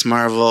liked Miss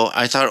Marvel.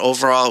 I thought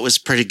overall it was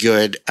pretty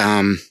good.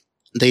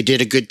 They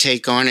did a good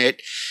take on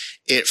it.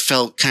 It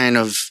felt kind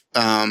of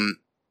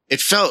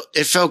it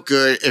felt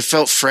good. It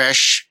felt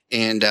fresh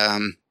and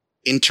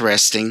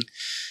interesting.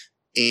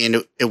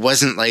 And it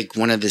wasn't like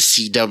one of the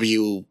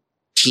CW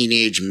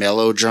teenage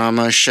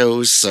melodrama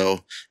shows,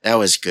 so that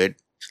was good.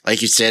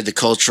 Like you said, the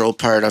cultural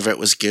part of it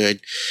was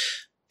good.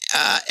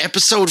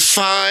 Episode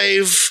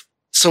 5,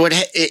 so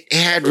it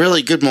had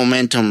really good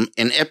momentum.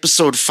 In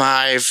episode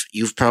 5,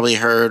 you've probably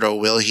heard or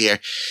will hear,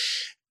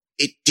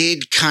 it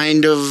did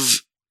kind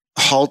of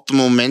halt the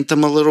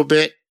momentum a little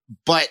bit,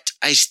 but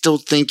I still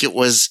think it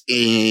was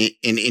an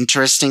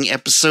interesting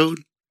episode.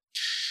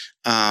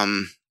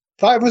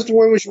 5 was the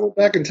one which went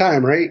back in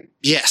time, right?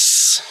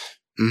 Yes.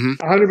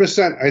 Mm-hmm.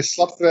 100%. I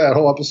slept through that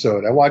whole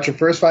episode. I watched the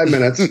first 5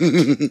 minutes.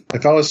 I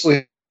fell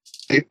asleep.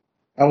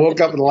 I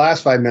woke up in the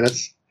last 5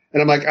 minutes,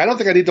 and I'm like, I don't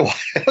think I need to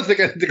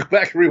go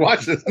back and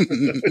rewatch this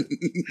episode.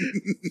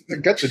 I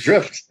got the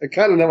drift. I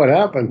kind of know what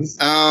happens.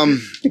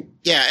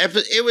 Yeah,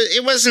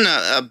 it wasn't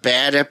a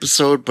bad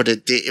episode, but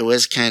it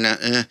was kind of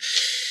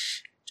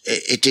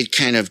it did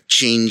kind of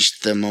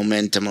change the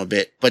momentum a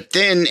bit. But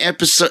then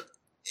episode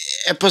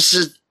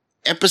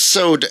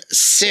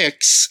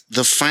 6,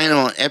 the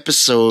final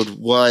episode,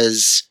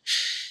 was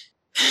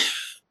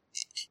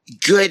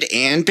good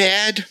and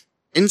bad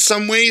in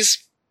some ways.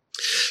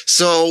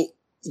 So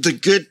the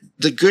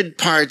good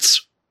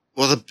parts,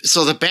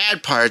 so the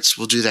bad parts,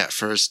 we'll do that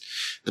first.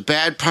 The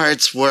bad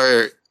parts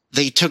were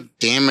they took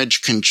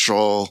Damage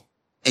Control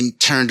and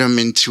turned them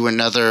into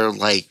another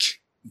like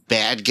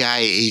bad guy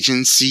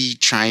agency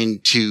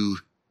trying to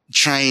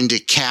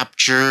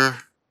capture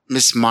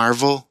Miss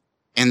Marvel.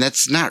 And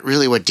that's not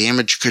really what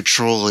Damage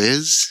Control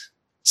is.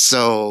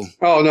 So.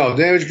 Oh no,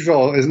 Damage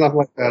Control is not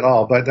like that at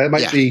all. But that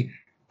might be.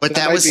 But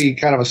that might be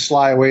kind of a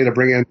sly way to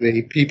bring in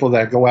the people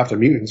that go after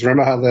mutants.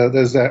 Remember how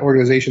there's that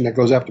organization that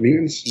goes after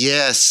mutants?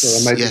 Yes.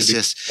 So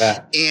yes.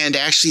 That. And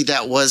actually,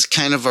 that was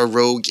kind of a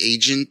rogue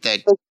agent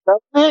that.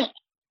 Government?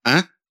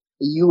 Huh?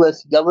 The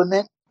U.S.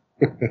 government.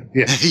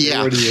 Yeah.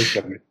 Yeah. The U.S.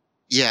 government.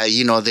 Yeah,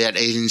 you know that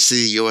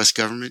agency, the U.S.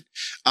 government.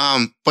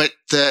 But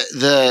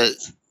the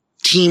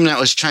team that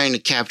was trying to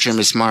capture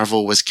Miss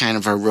Marvel was kind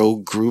of a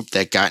rogue group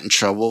that got in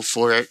trouble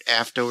for it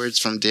afterwards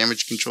from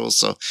Damage Control.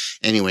 So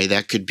anyway,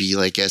 that could be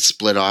like a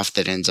split off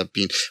that ends up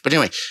being, but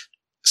anyway,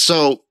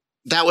 so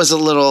that was a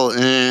little,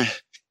 and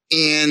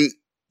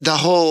the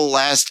whole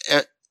last,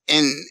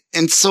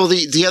 and so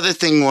the other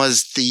thing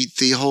was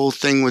the whole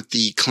thing with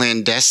the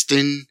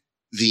clandestine,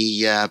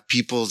 the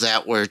people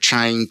that were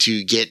trying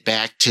to get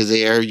back to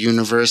their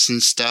universe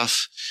and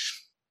stuff,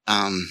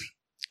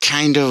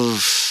 kind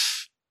of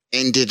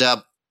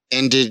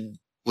ended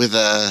with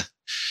a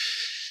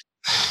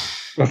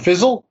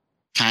fizzle?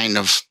 Kind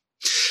of.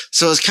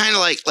 So it's kind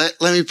of like,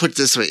 let me put it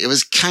this way. It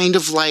was kind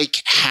of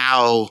like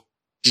how,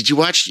 you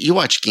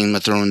watch Game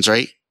of Thrones,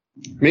 right?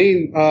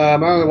 Me, I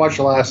only watched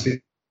the last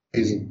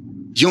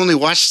season. You only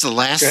watched the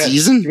last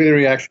season? Give me the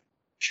reaction.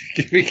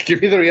 Give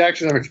me the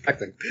reaction I'm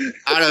expecting.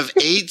 Out of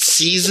 8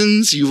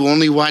 seasons, you've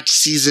only watched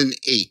season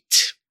 8.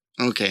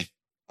 Okay.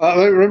 Let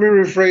me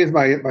rephrase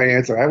my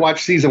answer. I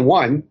watched season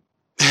 1.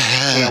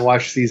 And I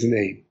watched season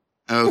 8.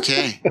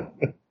 Okay.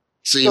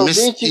 So you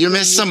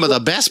missed some of the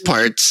best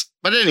parts.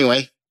 But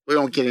anyway, we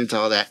won't get into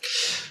all that.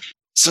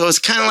 So it's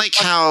kind of like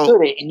how...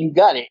 And you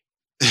got it.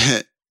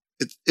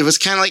 It was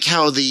kind of like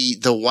how the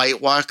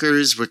White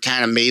Walkers were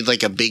kind of made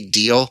like a big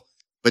deal,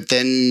 but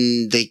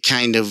then they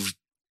kind of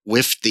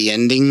whiffed the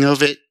ending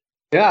of it.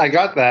 Yeah, I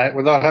got that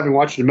without having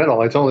watched the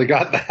middle. I totally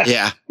got that.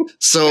 Yeah.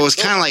 So it was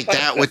kind of like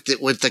that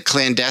with the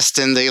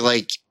clandestine. They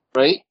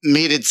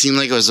made it seem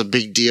like it was a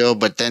big deal,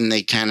 but then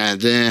they kind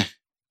of, I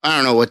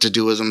don't know what to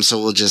do with them, so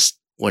we'll just,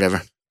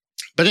 whatever.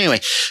 But anyway,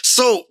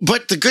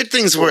 but the good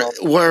things were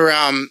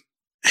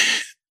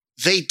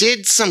they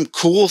did some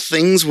cool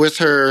things with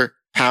her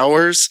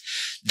powers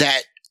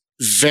that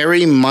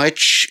very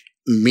much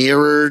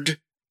mirrored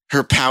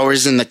her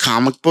powers in the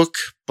comic book,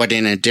 but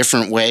in a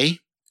different way.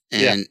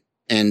 And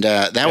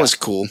that was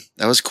cool.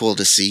 That was cool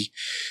to see.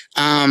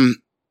 I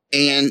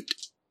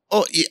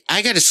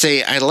gotta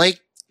say, I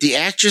like the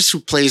actress who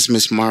plays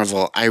Miss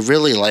Marvel. I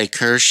really like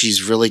her.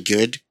 She's really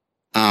good.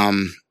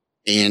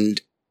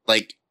 And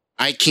like,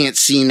 I can't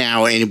see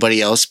now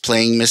anybody else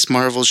playing Miss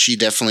Marvel. She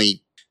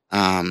definitely,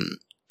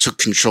 took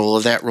control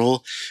of that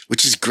role,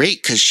 which is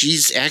great because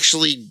she's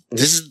actually,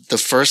 this is the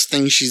first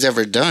thing she's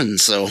ever done.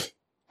 So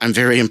I'm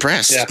very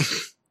impressed.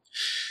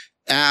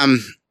 Yeah.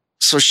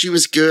 So she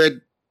was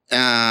good.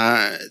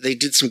 They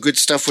did some good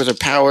stuff with her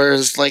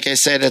powers, like I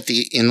said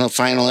in the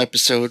final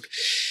episode.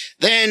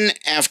 Then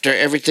after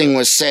everything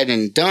was said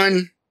and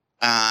done,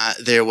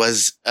 there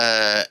was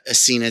a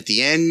scene at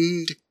the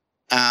end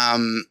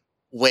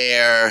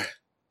where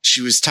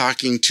she was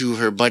talking to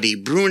her buddy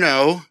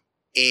Bruno,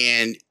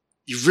 and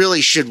you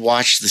really should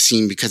watch the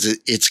scene because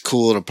it's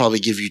cool. It'll probably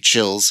give you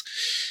chills.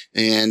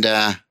 And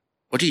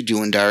what are you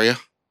doing, Dario?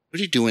 What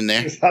are you doing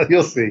there?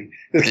 You'll see.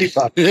 Just keep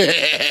talking.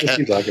 Just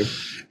keep talking.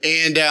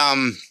 And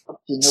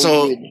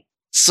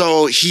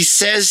so he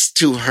says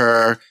to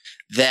her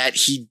that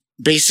he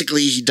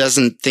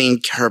doesn't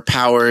think her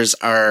powers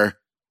are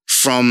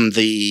from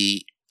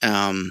the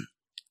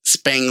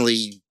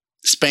spangly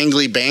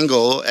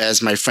bangle,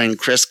 as my friend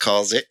Chris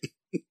calls it.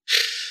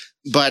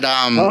 But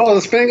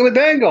the spangly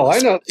bangle, I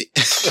know.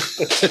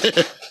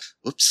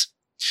 Whoops.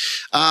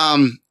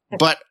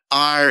 But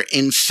are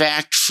in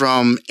fact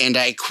from, and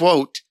I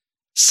quote,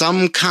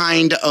 some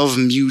kind of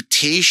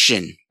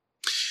mutation.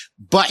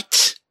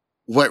 But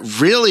what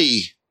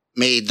really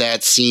made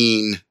that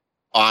scene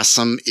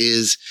awesome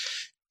is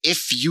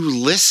if you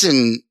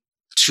listen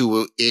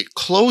to it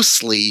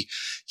closely,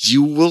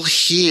 you will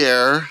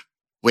hear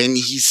when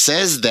he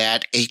says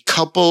that a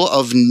couple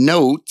of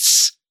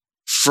notes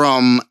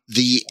from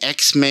the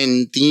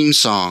X-Men theme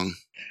song.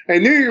 I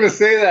knew you were going to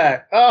say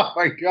that. Oh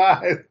my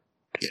God.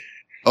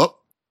 Oh,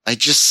 I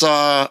just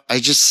saw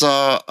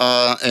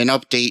an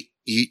update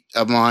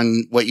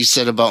on what you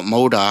said about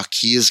MODOK.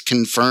 He is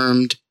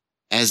confirmed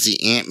as the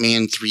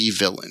Ant-Man 3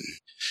 villain.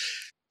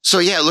 So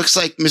yeah, it looks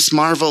like Ms.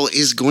 Marvel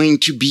is going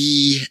to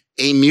be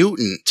a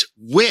mutant,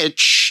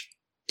 which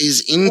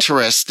is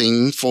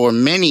interesting for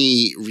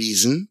many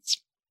reasons.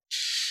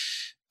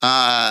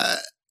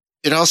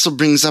 It also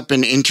brings up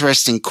an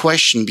interesting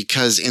question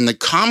because in the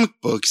comic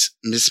books,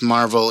 Ms.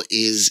 Marvel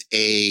is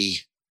a,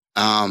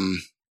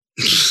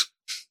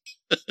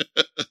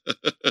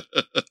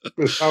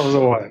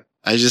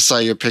 I just saw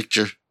your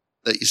picture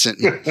that you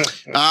sent me.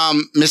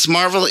 Ms.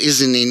 Marvel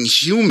is an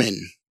Inhuman.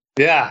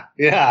 Yeah.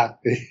 You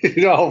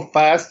know how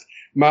fast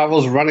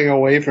Marvel's running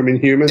away from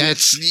Inhumans?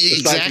 That's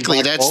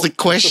the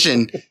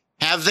question.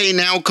 Have they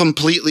now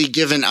completely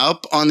given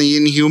up on the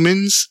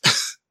Inhumans?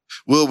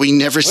 Will we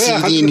never see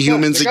the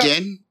Inhumans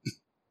again?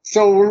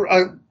 So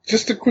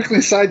just to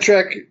quickly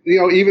sidetrack,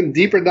 even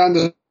deeper down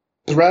this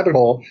rabbit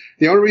hole,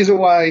 the only reason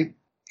why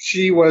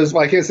she was,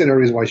 I can't say the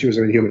reason why she was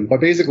an Inhuman, but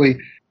basically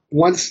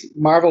once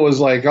Marvel was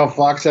like, oh,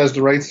 Fox has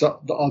the rights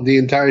on the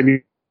entire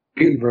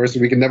mutantverse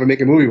and we can never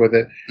make a movie with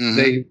it,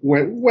 they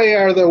went way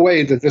out of their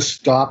way to just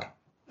stop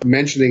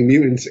mentioning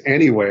mutants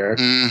anywhere.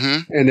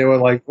 And they were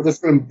like, we're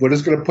just going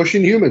to push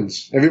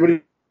Inhumans.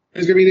 Everybody's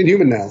going to be an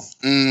Inhuman now.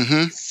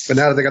 But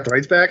now that they got the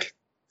rights back,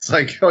 it's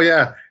like, oh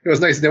yeah, it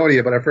was nice knowing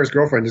you, but our first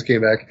girlfriend just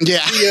came back.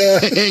 Yeah.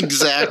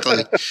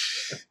 Exactly.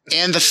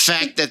 And the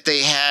fact that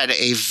they had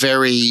a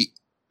very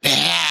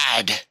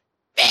bad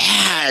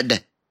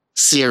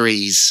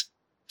series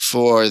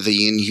for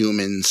the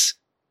Inhumans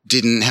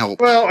didn't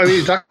help. Well, I mean,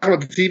 you talking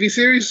about the TV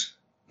series?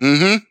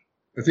 The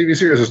TV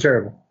series was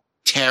terrible.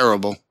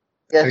 Terrible.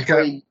 I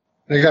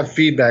got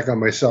feedback on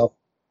myself.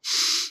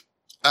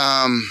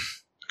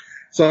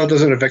 So it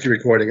doesn't affect your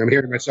recording. I'm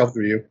hearing myself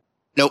through you.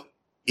 Nope.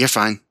 You're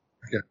fine.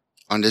 Okay.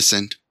 On this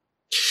end.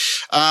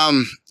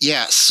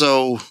 Yeah,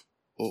 so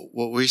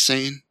what were you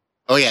saying?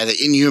 Oh yeah, the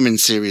Inhuman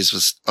series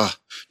was,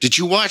 did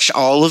you watch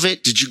all of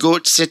it? Did you go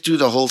sit through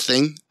the whole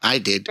thing? I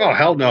did. Oh,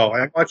 hell no.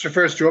 I watched the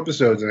first 2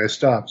 episodes and I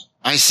stopped.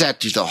 I sat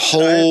through the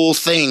whole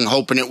thing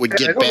hoping it would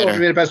get better. I don't know if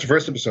we made it past the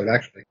first episode,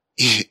 actually.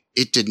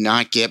 It did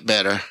not get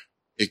better.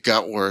 It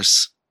got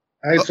worse.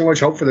 I had so much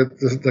hope for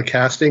the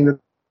casting that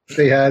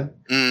they had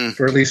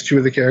for at least 2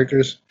 of the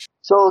characters.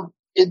 So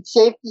it's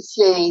safe to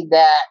say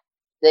that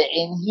the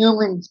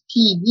Inhumans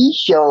TV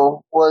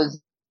show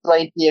was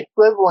like the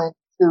equivalent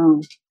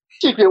to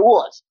Secret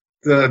Wars.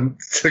 The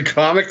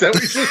comic that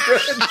we just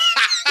read?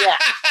 Yeah.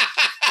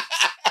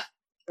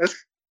 That's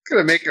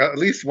going to make at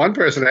least one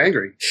person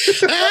angry.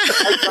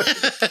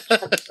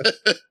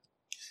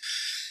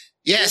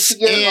 Yes,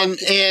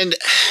 and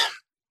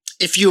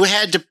if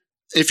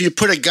you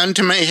put a gun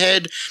to my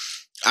head,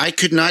 I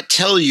could not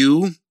tell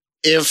you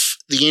if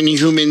the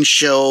Inhuman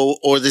show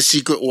or the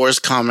Secret Wars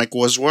comic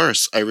was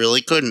worse. I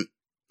really couldn't.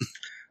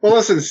 Well,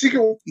 listen,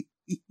 Secret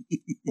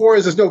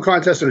Wars is no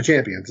contest of the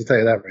champions, I'll tell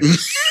you that right.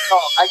 No,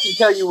 I can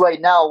tell you right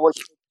now what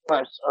was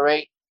first, all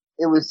right?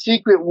 It was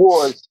Secret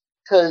Wars,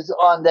 because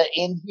on the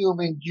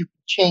Inhumans, you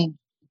could change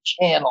the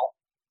channel.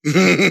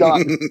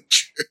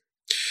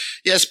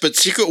 Yes, but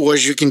Secret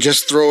Wars, you can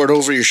just throw it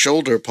over your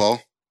shoulder,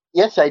 Paul.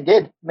 Yes, I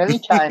did. Many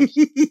times.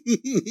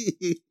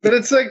 But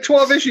it's like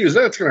 12 issues.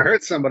 That's going to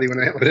hurt somebody when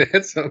it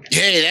hits them.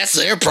 Hey, that's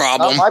their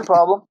problem. Not my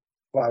problem.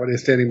 Why were they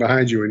standing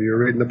behind you when you were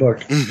reading the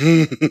book?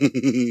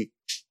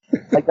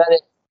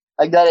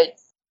 I got it.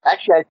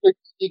 Actually, I took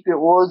Secret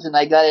Wars and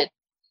I got it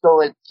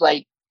so it's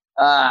like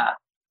a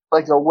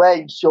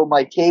wedge so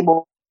my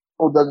table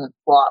doesn't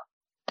flop.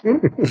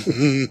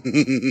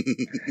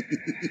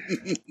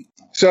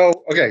 So,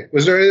 okay,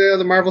 was there any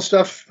other Marvel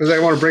stuff? Because I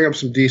want to bring up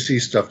some DC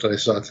stuff that I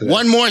saw today.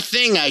 One more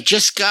thing, I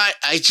just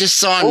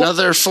saw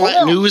another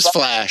news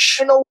flash.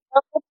 You know,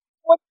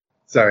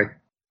 Sorry.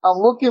 I'm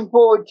looking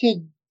forward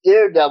to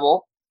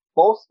Daredevil,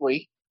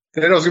 supposedly.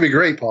 Thanos gonna be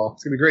great, Paul.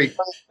 It's gonna be great.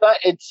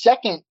 It's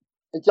second.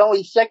 It's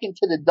only second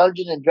to the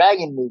Dungeon and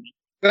Dragon movie.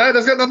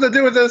 That's got nothing to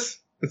do with this.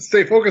 Let's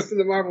stay focused on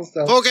the Marvel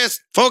stuff.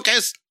 Focus.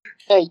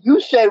 Hey, you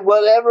said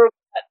whatever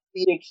got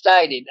me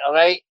excited, all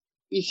right?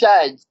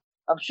 Besides,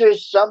 I'm sure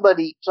some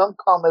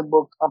comic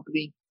book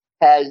company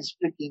has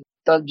freaking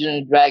Dungeon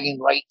and Dragon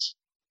rights.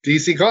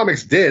 DC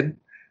Comics did.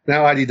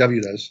 Now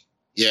IDW does.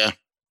 Yeah.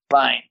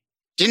 Fine.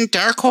 Didn't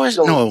Dark Horse?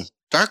 No,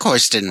 Dark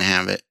Horse didn't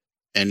have it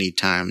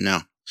anytime.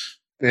 No.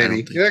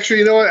 Maybe. Actually,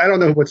 you know what? I don't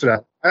know what's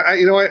that.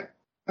 You know what?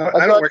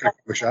 I don't work in a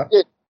comic shop.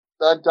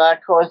 The Dark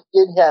Horse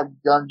did have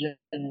Dungeons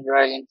and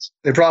Dragons.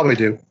 They probably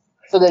do.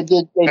 So they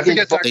did. I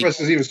think Dark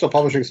Horse is even still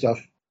publishing stuff.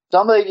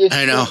 Somebody just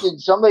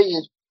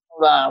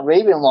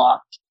Ravenloft.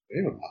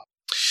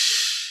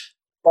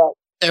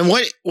 And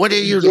what are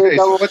you?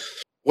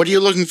 What are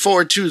you looking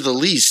forward to the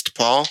least,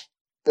 Paul?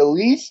 The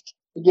least?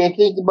 They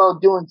think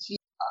about doing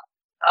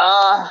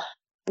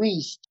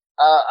least.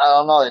 I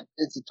don't know.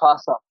 It's a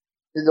toss up.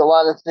 There's a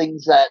lot of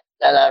things that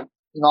are,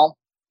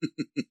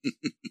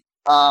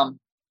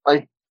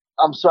 like,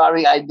 I'm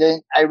sorry,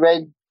 never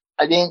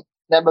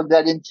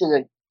got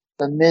into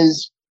the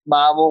Ms.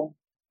 Marvel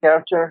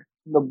character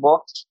in the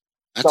books.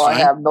 That's so fine. I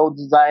have no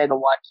desire to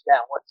watch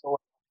that whatsoever.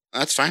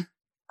 That's fine.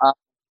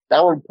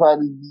 That would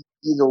probably be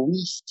the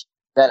least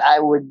that I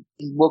would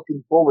be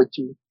looking forward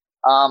to.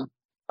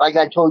 Like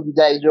I told you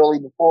guys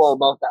earlier before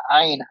about the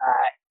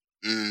Ironhide.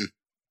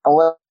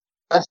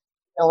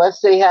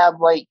 Unless they have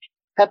like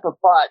Pepper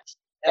Potts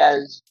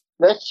as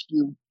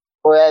rescue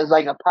or as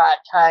like a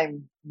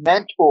part-time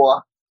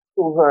mentor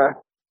to her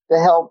to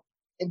help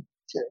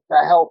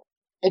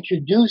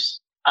introduce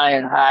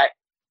Ironheart,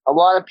 a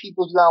lot of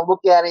people's gonna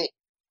look at it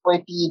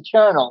like the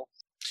Eternals.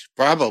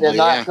 Probably, they're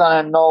not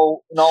gonna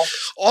know.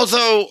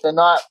 Although they're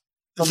not.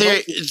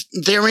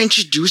 They're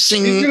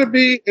introducing. She's gonna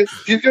be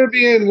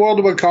in World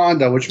of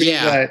Wakanda, which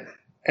means that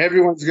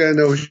everyone's gonna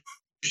know who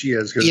she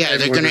is. Yeah,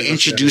 they're gonna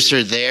introduce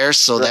her there,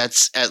 so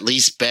that's at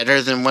least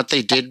better than what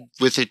they did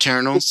with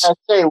Eternals.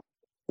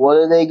 What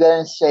are they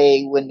gonna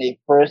say when they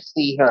first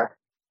see her?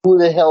 Who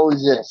the hell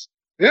is this?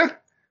 Yeah,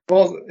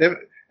 well,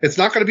 it's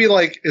not gonna be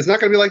like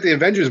the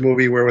Avengers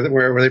movie where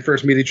they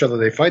first meet each other,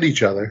 they fight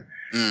each other.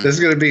 This is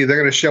gonna be they're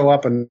gonna show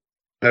up and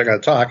they're gonna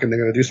talk and they're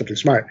gonna do something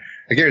smart.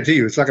 I guarantee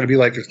you, it's not gonna be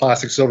like the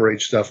classic Silver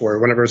Age stuff where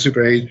whenever a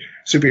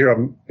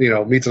superhero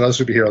meets another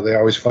superhero, they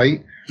always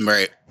fight.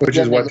 Right. Which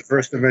is what the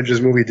first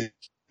Avengers movie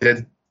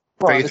did.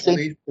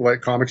 Faithfully,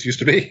 what comics used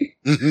to be.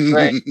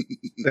 Right.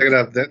 They're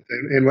gonna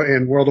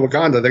in World of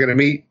Wakanda, they're gonna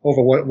meet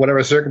over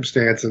whatever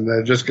circumstance, and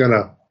they're just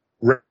gonna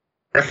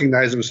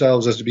recognize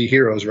themselves as to be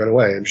heroes right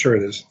away. I'm sure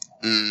it is.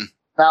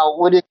 Now,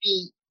 would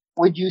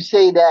you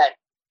say that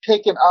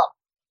picking up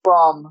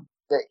from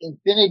the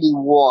Infinity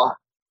War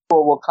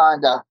for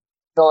Wakanda,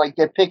 so like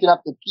they're picking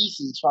up the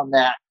pieces from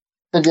that?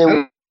 I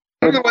don't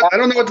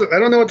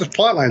know what the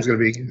plot line is going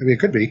to be. I mean, it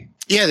could be.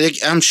 Yeah,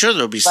 I'm sure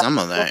there'll be some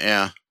of that.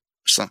 Yeah.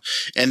 So,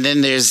 and then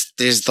there's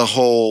the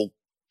whole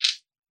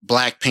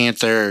Black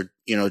Panther,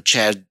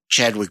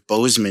 Chadwick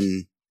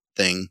Boseman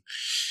thing.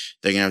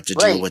 They're gonna have to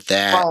deal with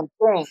that. Well, I'm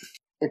saying,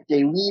 if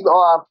they lead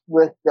off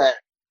with the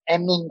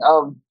ending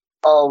of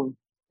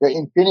the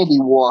Infinity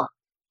War,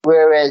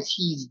 whereas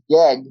he's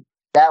dead,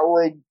 that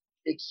would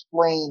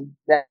explain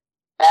that,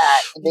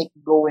 and they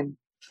can go in.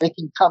 They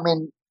can come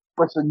in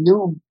with a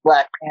new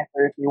Black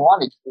Panther if they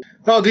wanted to.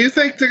 Oh, do you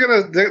think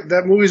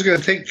that movie's gonna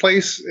take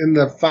place in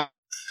the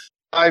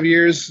 5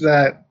 years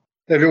that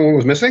everyone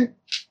was missing?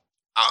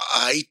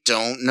 I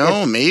don't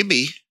know.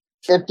 Maybe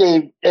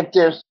if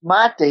they're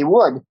smart, they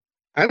would.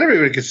 I never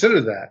even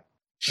considered that.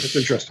 That's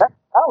interesting.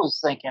 I was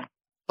thinking.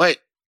 But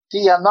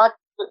see, I'm not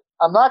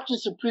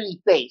just a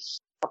pretty face.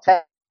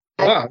 Okay.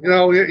 Wow,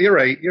 you're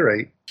right. You're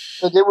right.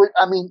 Because it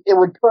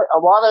would put a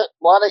lot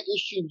of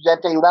issues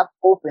that they left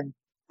open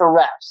to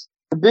rest.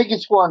 The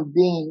biggest one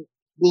being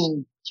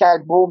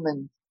Chad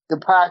Bowman's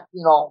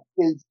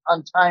his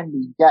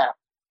untimely death.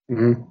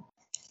 Mm-hmm.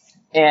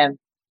 And,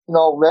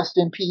 rest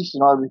in peace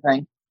and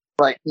everything.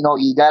 But,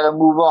 you gotta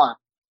move on.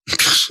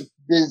 It's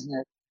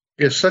business.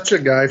 You're such a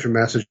guy from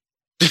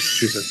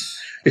Massachusetts.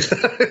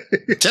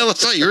 Tell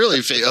us how you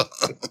really feel.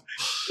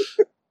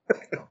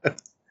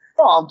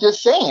 No, I'm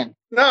just saying.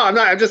 No, I'm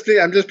not. I'm just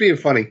being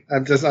funny.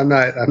 I'm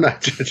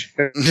not judging.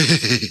 I'm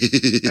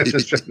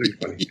just trying to be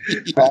funny.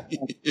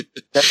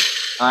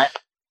 All right.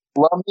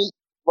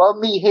 Love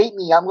me, hate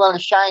me. I'm going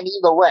to shine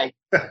either way.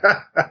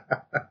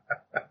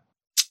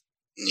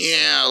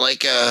 Yeah,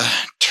 like a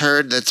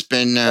turd that's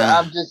been.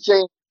 I'm just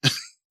saying.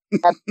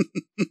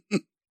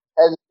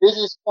 As a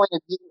business point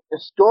of view, a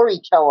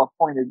storyteller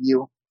point of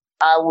view,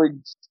 I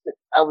would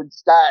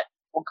start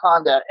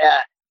Wakanda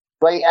at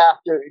right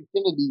after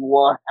Infinity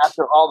War,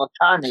 after all the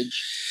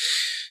carnage.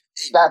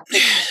 Start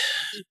picking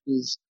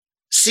pieces.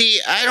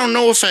 See, I don't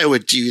know if I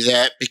would do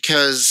that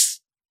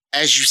because,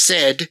 as you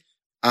said,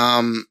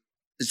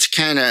 it's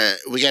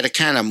we got to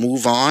kind of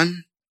move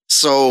on.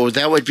 So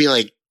that would be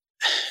like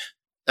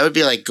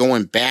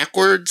going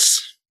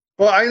backwards.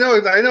 Well, I know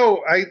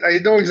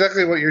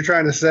exactly what you're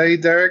trying to say,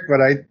 Derek,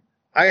 but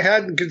I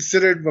hadn't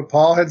considered what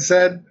Paul had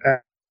said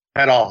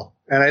at all,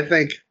 and I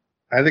think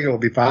it will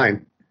be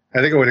fine. I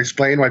think it would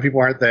explain why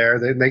people aren't there.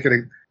 They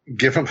could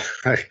give them,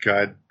 my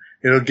God,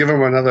 it'll give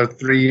them another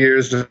 3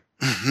 years to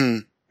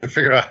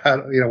figure out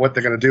how, what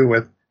they're going to do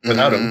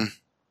without him.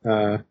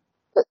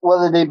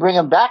 Whether they bring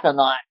him back or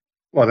not.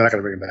 Well, they're not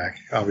going to bring him back.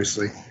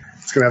 Obviously,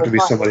 it's going to have to be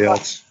somebody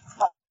else.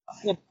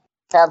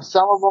 Have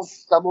some of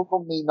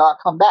them may not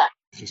come back.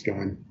 Just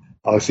going.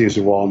 All I see is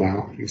the wall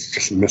now. He's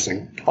just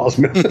missing. Paul's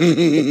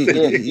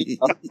missing.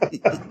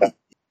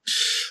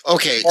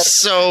 Okay,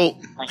 so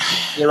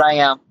here I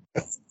am.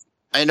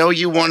 I know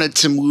you wanted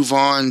to move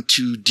on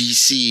to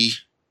DC,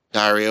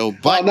 Dario,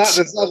 but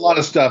there's not a lot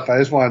of stuff. I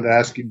just wanted to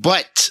ask you.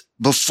 But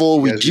before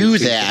we do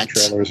that,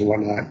 trailers and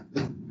whatnot,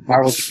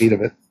 Marvel's in need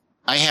of it.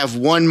 I have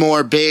one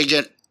more big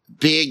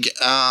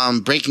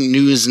breaking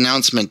news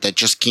announcement that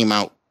just came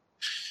out.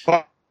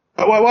 What?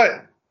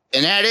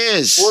 And that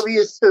is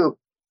Morbius 2.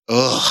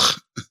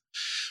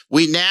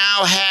 We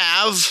now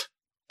have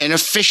an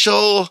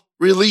official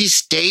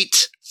release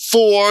date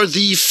for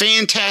the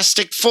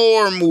Fantastic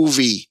Four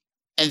movie.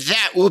 And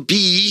that will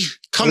be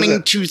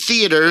coming to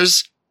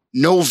theaters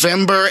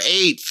November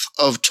 8th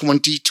of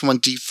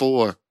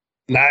 2024.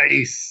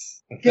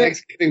 Nice. A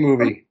Thanksgiving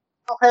movie.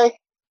 Okay.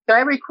 Can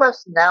I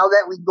request now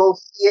that we go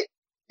see it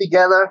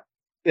together?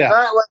 Yeah.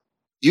 Not like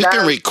you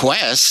can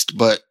request,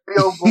 but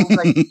what's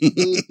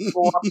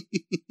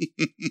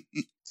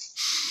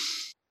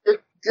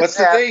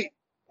the date?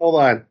 Hold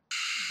on.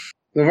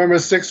 November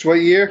 6th, what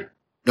year?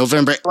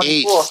 November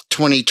 8th,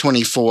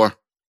 2024.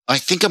 I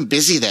think I'm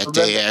busy that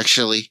day,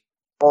 actually.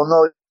 Oh,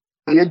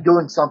 no. You're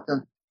doing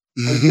something.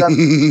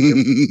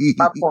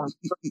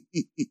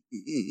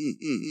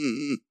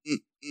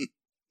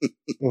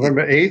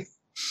 November 8th?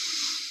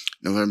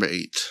 November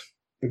 8th.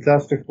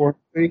 Fantastic Four.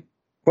 Put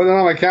it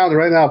on my calendar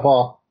right now,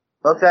 Paul.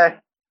 Okay.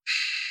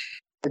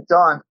 It's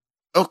on.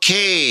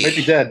 Okay. Might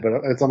be dead,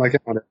 but it's on my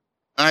calendar.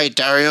 All right,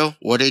 Dario,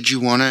 what did you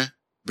want to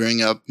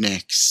bring up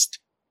next?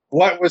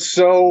 What was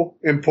so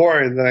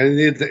important that I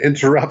needed to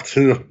interrupt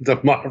the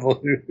Marvel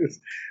news?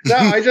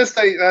 No,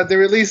 they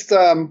released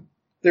the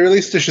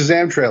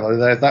Shazam trailer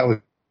that I thought was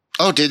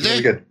did they?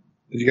 Really good.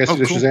 Did you guys see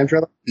the Shazam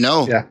trailer?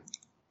 No. Yeah.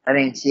 I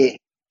didn't see it.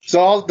 So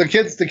all the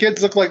kids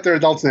look like they're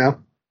adults now.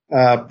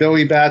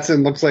 Billy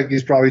Batson looks like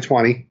he's probably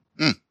 20.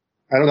 I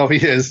don't know if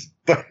he is,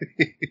 but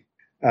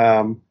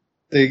oh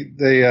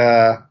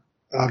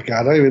God,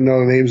 I don't even know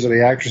the names of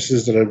the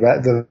actresses that are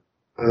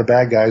the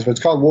bad guys, but it's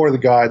called War of the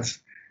Gods.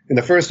 In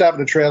the first half of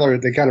the trailer,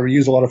 they kind of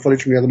reuse a lot of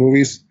footage from the other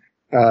movies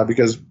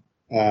because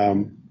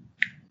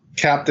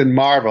Captain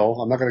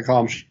Marvel, I'm not going to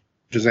call him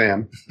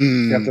Shazam,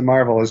 Captain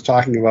Marvel is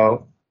talking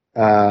about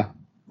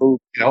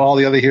all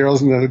the other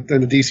heroes in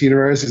the DC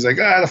universe. He's like,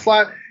 the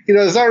flat,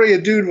 there's already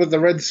a dude with the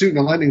red suit and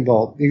a lightning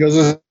bolt. He goes,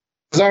 there's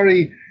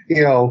already,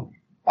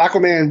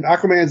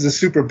 Aquaman's a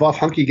super buff,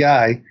 hunky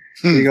guy.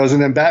 He goes,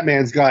 and then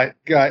Batman's got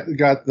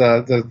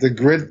the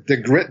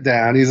grit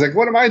down. He's like,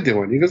 what am I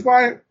doing? He goes,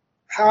 why?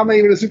 How am I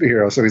even a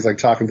superhero? So he's like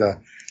talking to,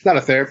 not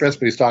a therapist,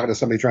 but he's talking to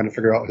somebody trying to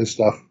figure out his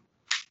stuff.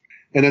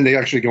 And then they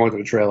actually go into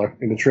the trailer,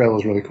 and the trailer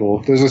is really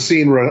cool. There's a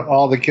scene where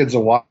all the kids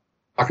are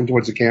walking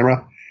towards the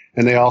camera,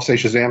 and they all say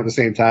Shazam at the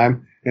same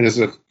time. And there's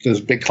a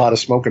big cloud of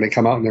smoke, and they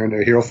come out and they're in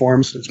their hero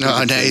forms. It's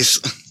nice.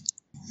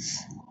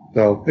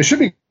 So it should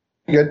be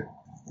good.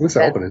 At least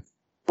I hope it is.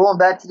 Going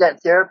back to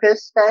that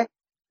therapist guy,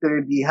 could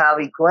it be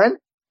Harley Quinn?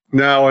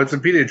 No, it's a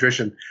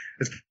pediatrician.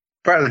 It's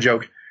part of the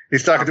joke.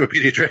 He's talking to a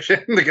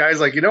pediatrician. The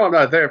guy's like, I'm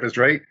not a therapist,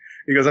 right?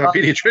 He goes, I'm a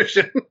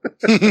pediatrician.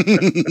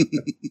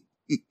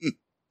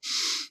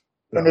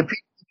 And the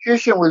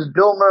pediatrician was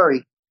Bill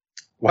Murray.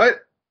 What?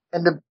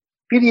 And the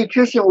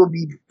pediatrician will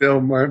be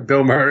Bill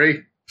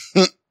Murray.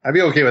 I'd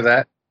be okay with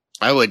that.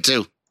 I would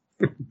too.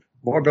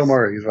 More Bill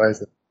Murray is what I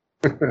said.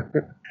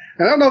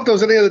 And I don't know if there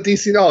was any other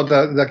DC. No,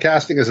 the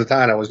casting of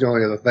Zatanna was the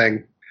only other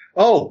thing.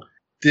 Oh,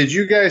 did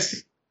you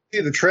guys see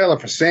the trailer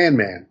for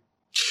Sandman?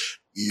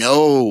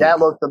 No. That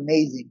looked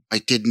amazing. I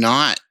did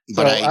not,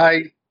 but so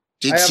I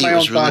have my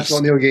own thoughts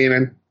on Neil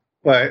Gaiman,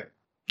 but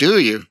do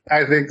you?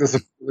 I think this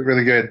is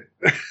really good.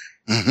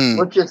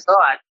 What's your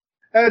thought?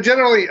 I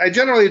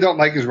generally don't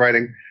like his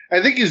writing.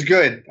 I think he's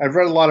good. I've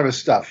read a lot of his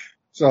stuff,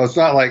 so it's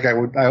not like I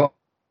will go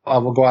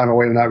out of my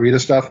way to not read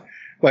his stuff.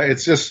 But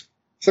it's just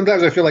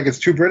sometimes I feel like it's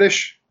too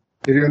British.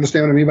 Do you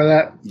understand what I mean by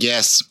that?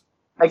 Yes.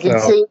 I can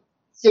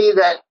say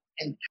that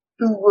in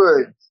 2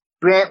 words: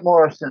 Grant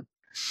Morrison.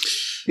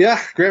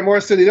 Yeah, Grant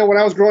Morrison. When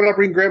I was growing up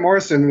reading Grant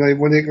Morrison,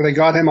 when they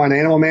got him on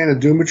Animal Man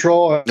and Doom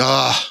Patrol,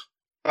 I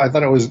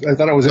thought it was those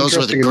interesting. Those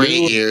were the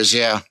great years,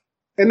 yeah.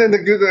 And then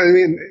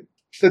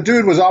the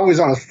dude was always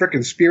on a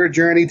freaking spirit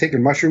journey,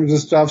 taking mushrooms and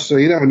stuff, so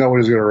you never know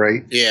what he's going to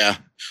write. Yeah.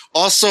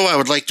 Also, I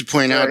would like to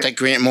point out that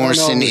Grant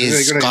Morrison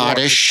is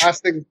Scottish.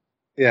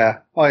 Yeah.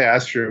 Oh, yeah,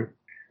 that's true.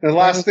 And the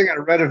last thing I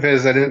read of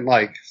his, I didn't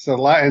like.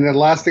 And the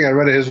last thing I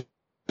read of his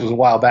was a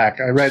while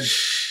back. I read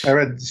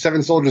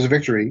Seven Soldiers of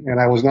Victory, and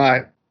I was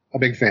not a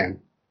big fan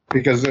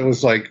because it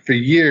was like for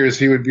years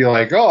he would be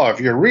like, "Oh, if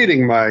you're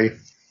reading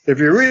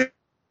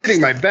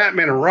my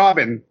Batman and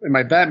Robin and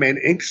my Batman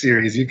Inc.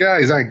 series. You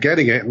guys aren't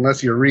getting it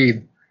unless you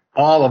read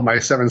all of my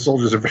Seven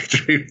Soldiers of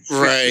Victory.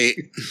 Right.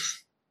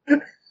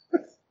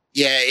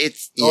 Yeah,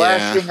 it's The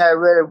last thing I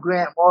read of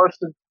Grant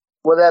Morrison,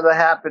 whatever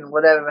happened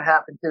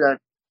to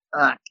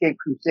the Kid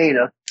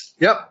Crusader.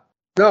 Yep.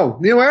 No,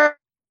 Neil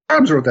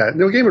Adams wrote that.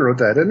 Neil Gaiman wrote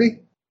that, didn't he?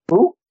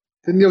 Who?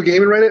 Didn't Neil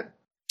Gaiman write it?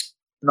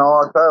 No,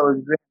 I thought it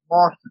was Grant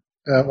Morrison.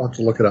 I'll have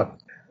to look it up.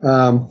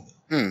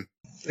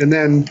 And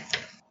then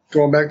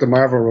going back to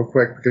Marvel real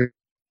quick,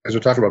 because we're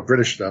talking about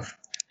British stuff.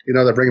 You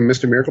know, they're bringing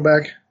Mr. Miracle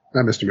back?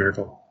 Not Mr.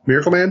 Miracle.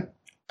 Miracle Man?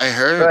 I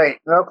heard. Right,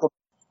 Miracle.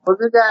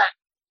 Wasn't that?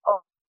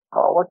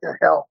 Oh, what the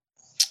hell?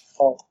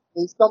 Oh,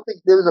 there's something.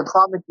 There was a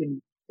comic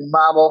in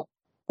Marvel.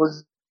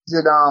 Was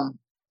it?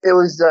 It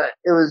was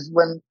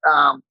when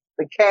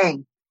the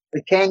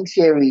Kang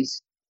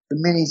series, the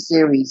mini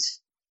series.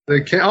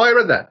 I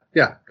read that.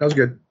 Yeah, that was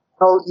good.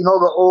 Oh, you know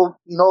the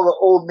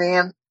old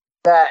man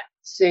that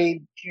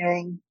saved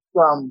Kang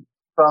from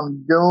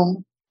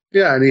Doom.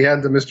 Yeah, and he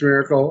had the Mr.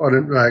 Miracle.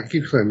 I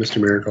keep saying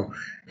Mr. Miracle.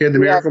 He had the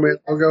Miracle Man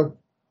logo.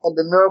 And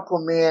the Miracle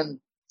Man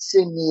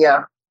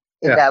insignia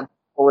in that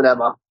or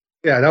whatever.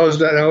 Yeah, that was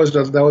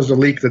the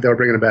leak that they were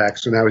bringing it back.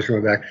 So now he's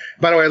coming back.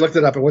 By the way, I looked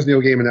it up. It was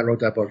Neil Gaiman that wrote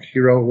that book. He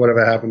wrote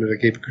Whatever Happened to the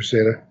Cape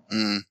Crusader.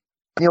 Neil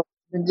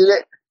Gaiman did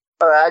it.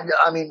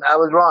 I mean, I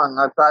was wrong.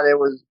 I thought it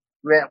was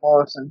Grant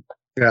Morrison.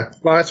 Yeah,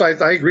 well, that's why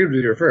I agreed with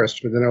you at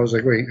first, but then I was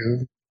like, wait,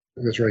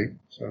 that's right.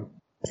 So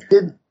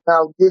did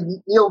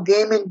Neil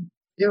Gaiman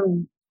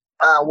do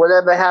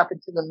Whatever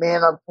Happened to the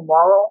Man of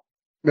Tomorrow?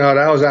 No,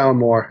 that was Alan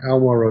Moore.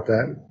 Alan Moore wrote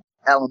that.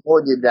 Alan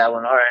Moore did that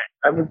one. All right,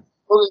 I'm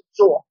fully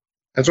sure.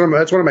 That's one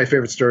of my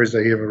favorite stories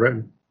that he ever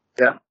written.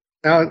 Yeah.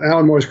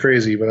 Alan Moore's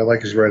crazy, but I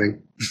like his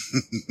writing.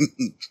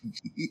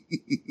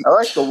 I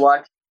like to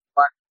watch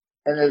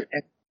and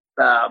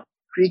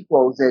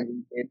prequels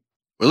and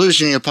we're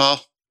losing you, Paul.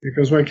 Here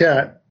goes my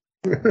cat.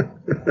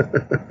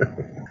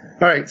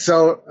 All right,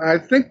 so I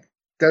think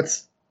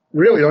that's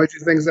really the only two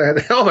things I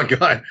had. Oh my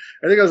god!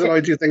 I think those are the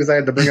only two things I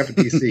had to bring up at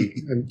DC.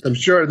 And I'm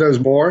sure there's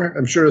more.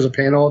 I'm sure there's a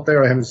panel out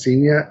there I haven't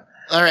seen yet.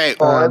 All right.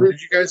 Did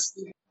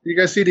you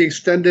guys see the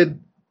extended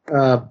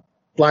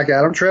Black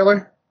Adam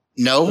trailer?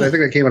 No. I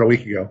think that came out a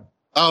week ago.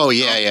 Oh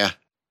yeah.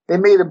 They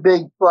made a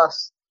big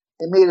fuss.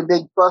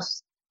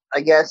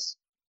 I guess,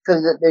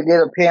 because they did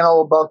a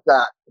panel about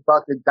the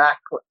Dark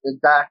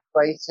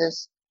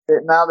Crisis.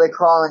 Now they're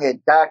calling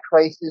it Dark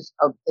Crisis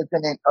of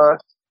Infinite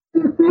Earth.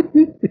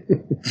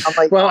 I'm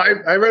like, well,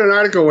 I read an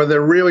article where they're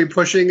really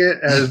pushing it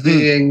as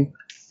being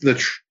the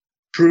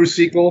true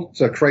sequel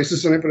to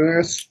Crisis on Infinite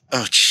Earth.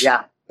 Oh,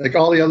 yeah. Like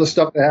all the other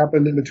stuff that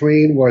happened in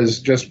between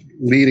was just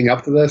leading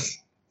up to this.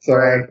 So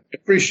right.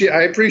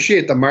 I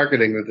appreciate the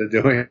marketing that they're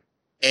doing.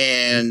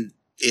 And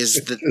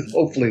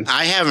hopefully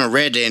I haven't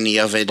read any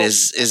of it.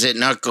 Is it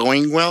not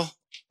going well?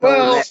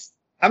 Well,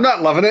 I'm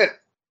not loving it.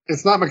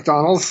 It's not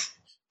McDonald's.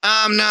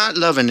 I'm not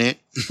loving it.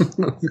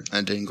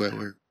 That didn't quite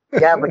work.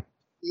 Yeah, but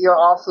you're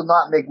also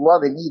not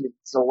McLovin either.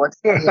 So what's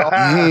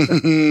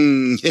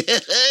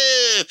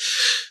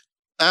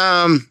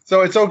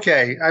So it's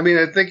okay. I mean,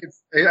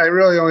 I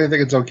really only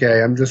think it's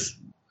okay. I'm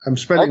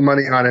spending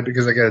money on it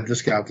because I get a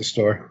discount at the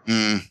store.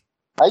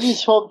 I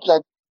just hope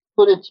that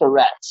put it to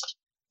rest.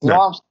 You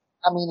know,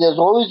 I mean, there's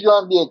always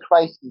going to be a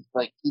crisis.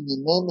 Like, can you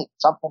name it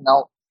something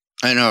else?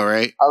 I know,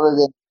 right? Other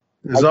than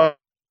there's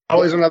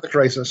always another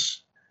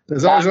crisis.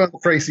 There's always another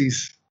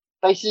crises.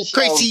 Crisis.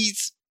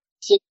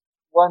 616.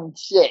 I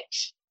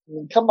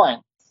mean, come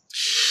on.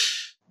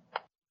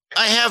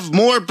 I have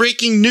more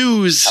breaking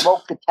news.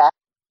 About Qatar.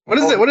 What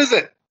is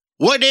it?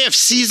 What If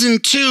Season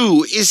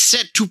 2 is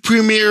set to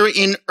premiere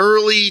in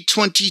early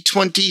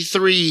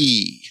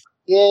 2023.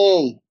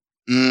 Yay.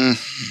 Are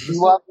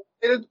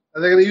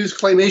they going to use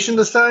claymation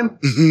this time?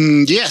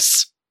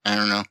 Yes. I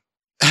don't know.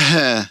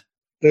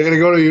 They're going to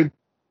go to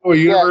a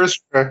universe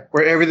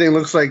where everything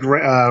looks like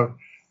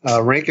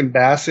Rankin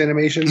Bass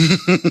animation.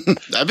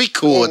 That'd be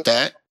cool with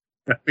that.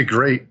 That'd be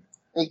great.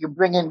 They can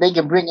bring in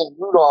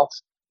Rudolph.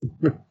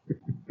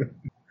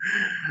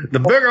 The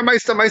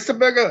Burgermeister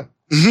Burger.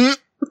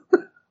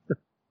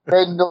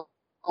 Red no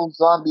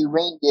zombie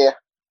reindeer.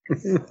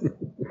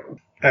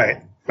 All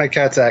right. My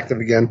cat's active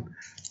again.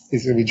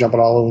 He's going to be jumping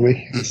all over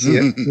me. I see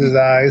it in his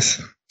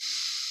eyes.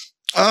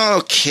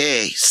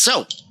 Okay.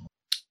 So,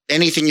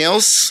 anything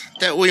else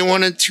that we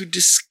wanted to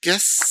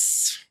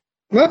discuss?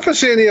 Not for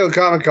San Diego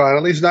Comic-Con,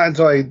 at least not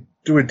until I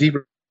do a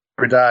deeper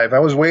dive. I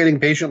was waiting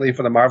patiently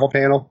for the Marvel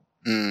panel.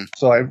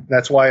 So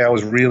that's why I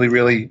was really,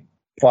 really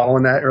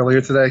following that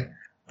earlier today.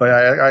 But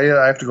I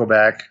have to go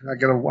back. I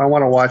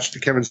want to watch the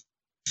Kevin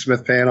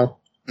Smith panel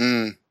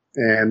and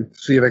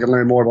see if I can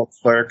learn more about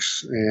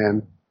Clerks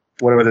and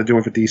whatever they're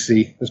doing for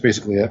DC. That's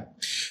basically it.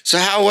 So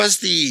how was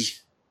the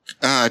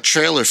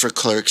trailer for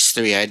Clerks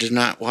 3? I did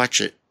not watch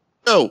it.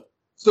 Oh.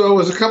 So it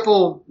was a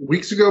couple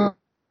weeks ago,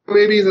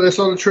 maybe, that I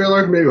saw the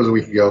trailer. Maybe it was a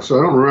week ago. So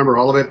I don't remember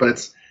all of it, but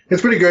it's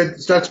pretty good.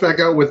 It starts back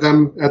out with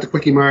them at the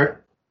Quickie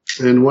Mart.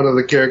 And one of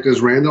the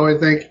characters, Rando, I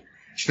think,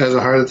 has a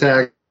heart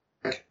attack.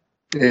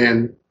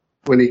 And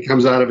when he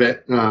comes out of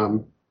it,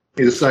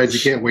 he decides he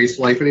can't waste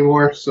life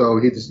anymore. So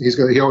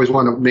he always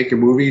wanted to make a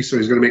movie, so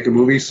he's going to make a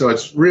movie. So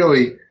it's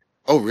really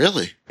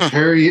really? Huh.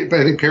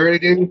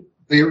 Parodying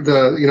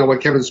the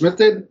what Kevin Smith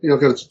did.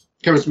 Because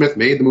Kevin Smith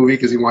made the movie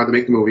because he wanted to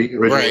make the movie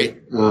originally,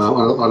 right,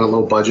 on a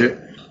low budget,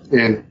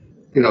 and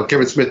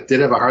Kevin Smith did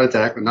have a heart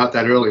attack, but not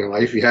that early in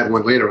life. He had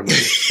one later in life.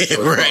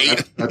 So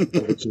right.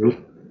 That's too.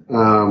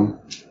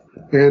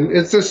 And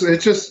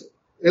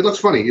it looks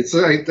funny.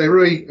 I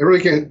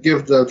really can't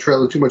give the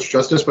trailer too much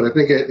justice, but I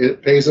think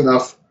it pays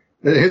enough.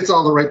 It hits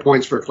all the right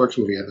points for a Clerks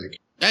movie, I think.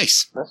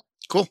 Nice.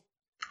 Cool.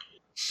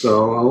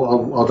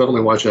 So I'll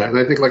definitely watch that. And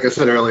I think, like I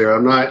said earlier,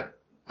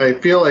 I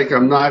feel like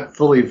I'm not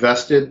fully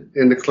vested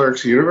in the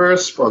Clerks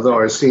universe,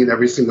 although I've seen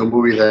every single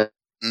movie that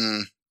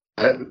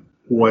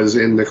was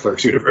in the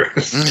Clerks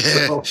universe.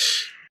 So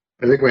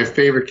I think my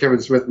favorite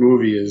Kevin Smith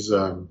movie is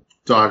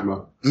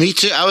Dogma. Me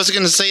too. I was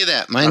going to say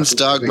that. Mine's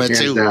Dogma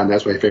too. Down,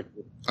 that's my favorite.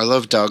 I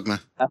love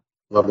Dogma.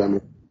 Love that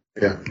movie.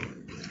 Yeah.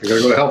 I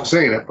gotta go to hell for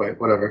saying it, but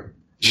whatever.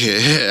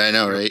 Yeah, I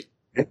know, right?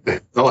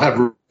 They'll have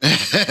room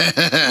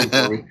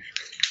for me.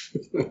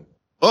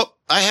 Oh,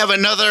 I have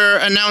another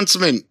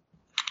announcement.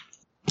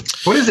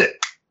 What is it?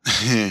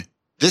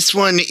 This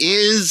one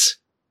is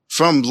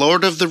from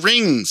Lord of the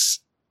Rings.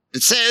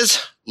 It says,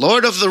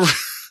 Lord of the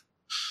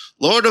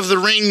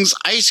Rings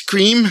ice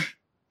cream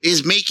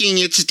is making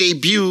its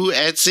debut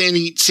at San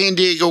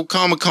Diego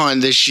Comic-Con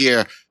this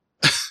year.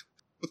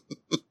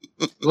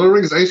 Lord of the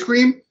Rings ice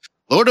cream?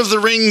 Lord of the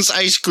Rings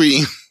ice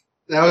cream.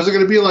 Now, is it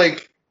going to be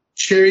like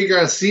Cherry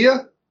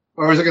Garcia?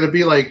 Or is it going to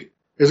be like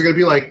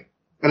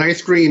an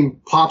ice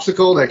cream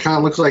popsicle that kind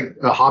of looks like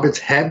a hobbit's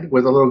head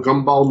with a little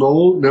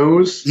gumball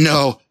nose?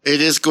 No, it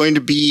is going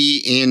to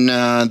be in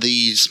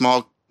the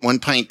small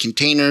 1-pint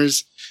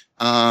containers.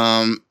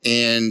 And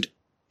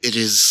it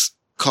is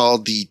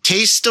called the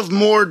Taste of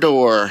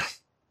Mordor.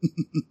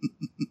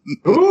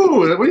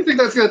 Ooh, what do you think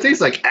that's going to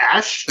taste like?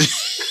 Ash?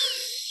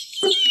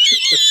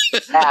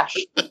 Ash.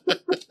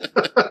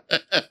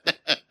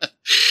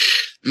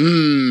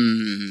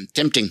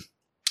 Tempting.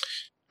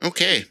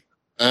 Okay.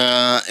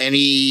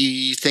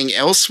 Anything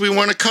else we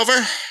want to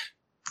cover?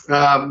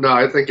 No,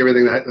 I think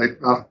everything that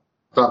off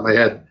the top of my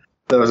head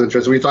that was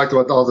interesting. We talked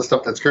about all the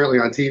stuff that's currently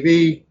on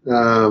TV.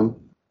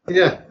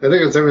 Yeah, I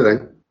think it's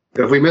everything.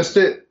 If we missed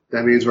it,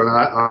 that means we're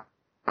not on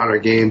our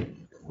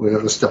game. We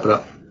have to step it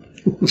up.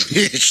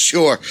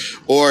 Sure.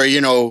 Or,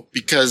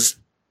 because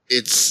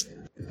it's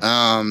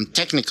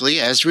technically,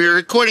 as we're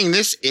recording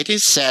this, it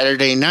is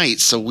Saturday night,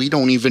 so we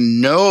don't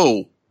even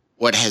know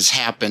what has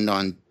happened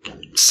on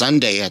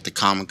Sunday at the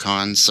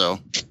Comic-Con, so.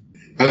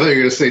 I thought you were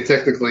going to say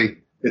technically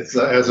it's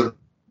as of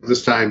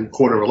this time,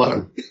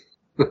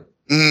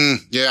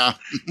 11:15. Yeah.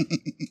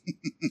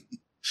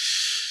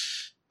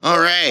 All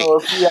right.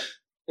 So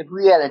if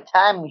we had a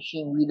time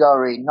machine, we'd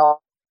already know.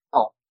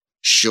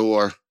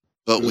 Sure,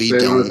 but we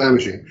don't. don't. Time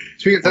machine.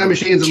 Speaking of time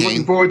machines, I'm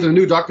looking forward to the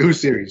new Doctor Who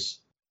series.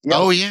 Yep.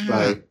 Oh yeah.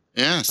 By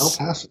yes. El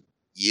Paso.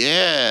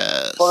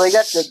 Yes. Well, they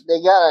got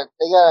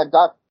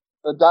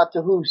a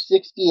Doctor Who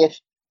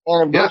 60th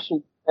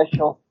anniversary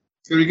special.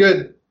 It's gonna be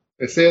good.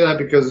 I say that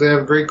because they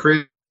have a great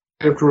creative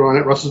crew on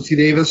it. Russell T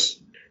Davis.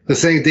 They're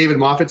saying David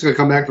Moffat's going to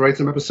come back to write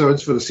some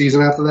episodes for the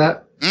season after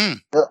that. They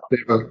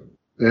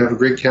have a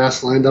great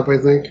cast lined up, I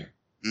think.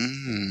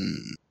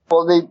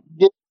 Well, they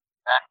did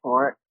back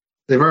for it.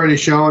 They've already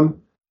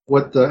shown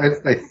what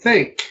I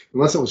think,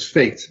 unless it was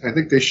faked, I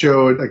think they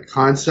showed a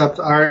concept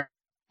art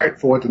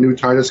for what the new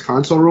TARDIS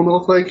console room will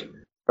look like.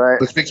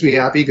 Right. Which makes me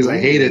happy because I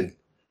hated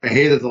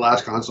the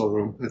last console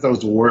room. I thought it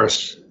was the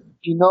worst.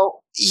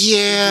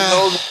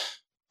 Yeah.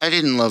 I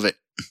didn't love it.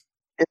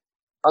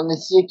 On the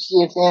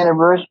 60th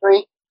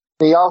anniversary,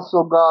 they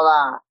also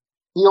got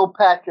Neil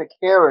Patrick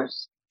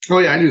Harris. Oh,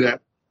 yeah, I knew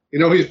that. You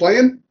know who he's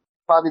playing?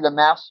 Probably the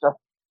Master.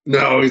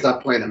 No, he's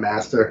not playing the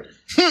Master.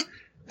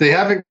 They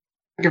haven't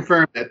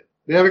confirmed it,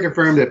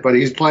 but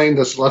he's playing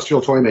the Celestial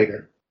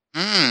Toymaker.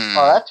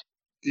 What?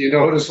 Do you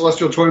know who the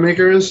Celestial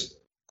Toymaker is?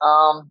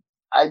 I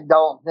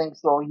don't think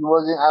so. He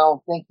wasn't. I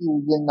don't think he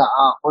was in the.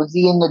 Was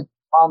he in the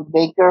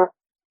Baker?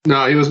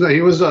 No, he was.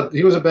 He was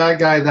a bad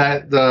guy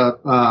that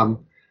the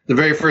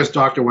very first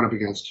Doctor went up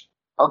against.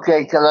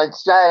 Okay, because I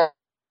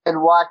started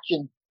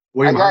watching.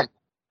 I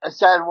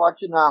started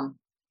watching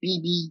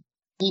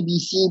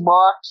BBC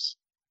Box.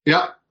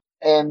 Yep.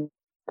 And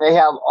they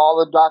have all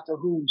the Doctor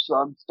Who, so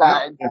I'm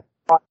starting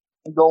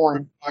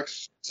going.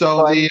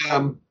 So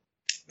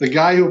the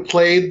guy who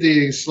played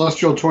the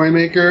Celestial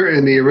Toymaker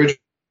in the original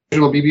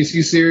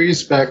BBC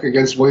series back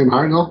against William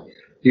Hartnell,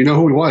 you know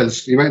who he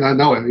was. You might not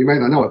know it. You might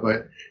not know it,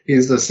 but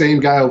he's the same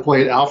guy who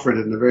played Alfred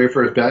in the very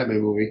first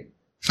Batman movie.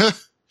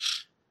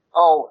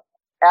 Oh,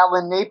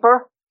 Alan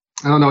Napier?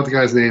 I don't know what the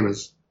guy's name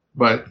is,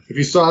 but if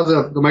you saw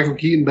the Michael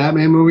Keaton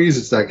Batman movies,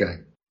 it's that guy.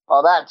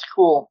 Oh, that's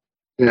cool.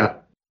 Yeah.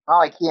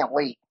 Oh, I can't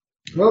wait.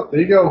 Well,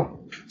 there you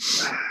go.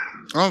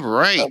 All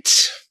right.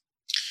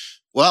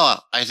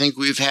 Well, I think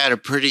we've had a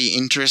pretty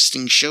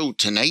interesting show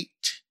tonight.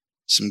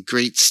 Some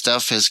great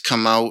stuff has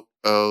come out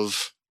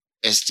of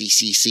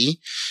SDCC,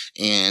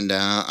 and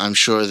I'm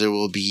sure there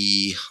will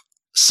be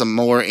some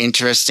more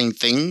interesting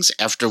things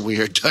after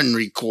we are done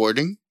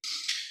recording.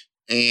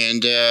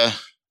 And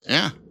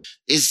yeah,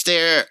 is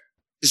there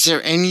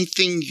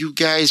anything you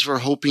guys were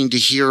hoping to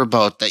hear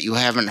about that you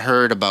haven't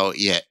heard about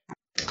yet?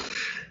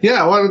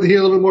 Yeah, I wanted to hear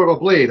a little bit more about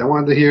Blade. I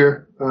wanted to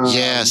hear.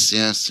 Yes.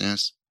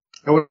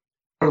 I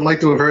would like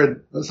to have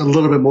heard a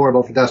little bit more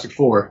about Fantastic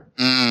Four.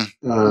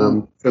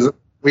 Because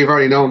we've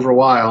already known for a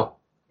while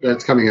that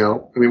it's coming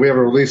out. I mean, we have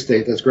a release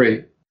date. That's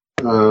great.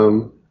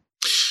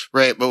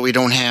 Right, but we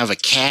don't have a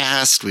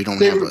cast. We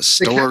don't have a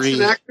story.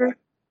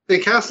 They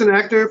cast an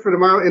actor for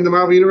in the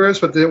Marvel Universe,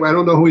 but I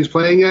don't know who he's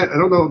playing yet. I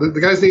don't know.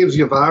 The guy's name is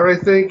Yavar, I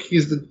think.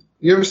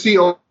 You ever see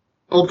Old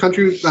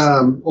Country,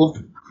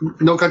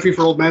 No Country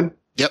for Old Men?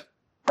 Yep.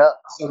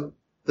 So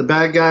the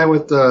bad guy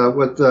with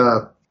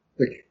the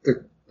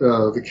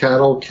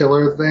cattle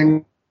killer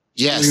thing.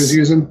 Yes. He was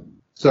using.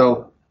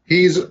 So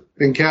he's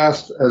been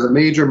cast as a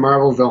major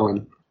Marvel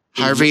villain.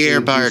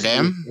 Javier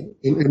Bardem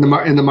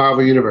in the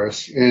Marvel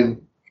Universe,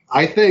 and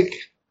I think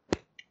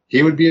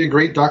he would be a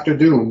great Doctor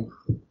Doom.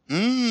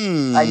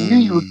 I knew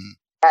you would.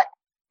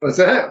 What's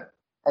that?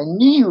 I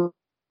knew you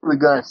were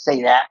going to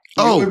say that.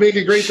 He would make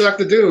a great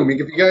Doctor Doom. If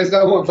you guys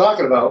know what I'm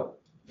talking about.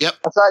 Yep.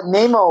 I thought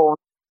Namor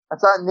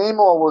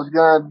was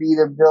going to be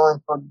the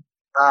villain for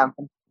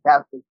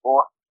Fantastic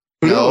Four.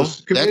 No,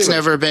 that's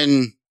never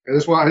been.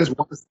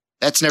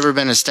 That's never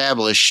been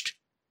established.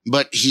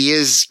 But he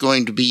is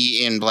going to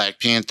be in Black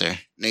Panther,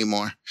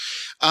 Namor.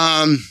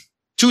 2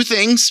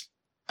 things.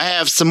 I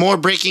have some more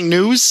breaking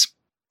news.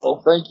 Oh,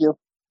 thank you.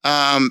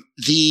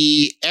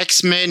 The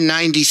X-Men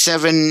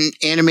 97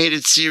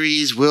 animated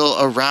series will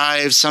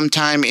arrive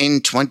sometime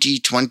in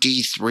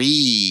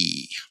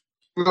 2023.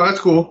 Oh, that's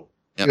cool.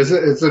 Yep.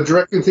 It's a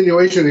direct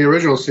continuation of the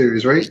original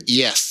series, right?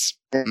 Yes.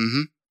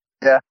 Mm-hmm.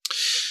 Yeah.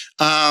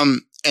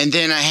 And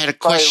then I had a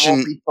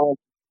question.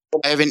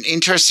 I have an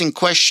interesting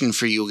question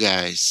for you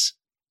guys.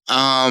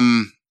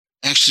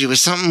 Actually, it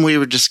was something we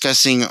were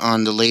discussing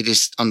on the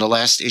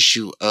last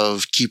issue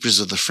of Keepers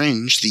of the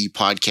Fringe, the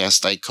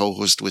podcast I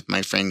co-host with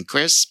my friend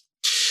Chris.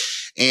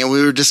 And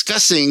we were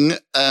discussing,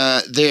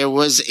 there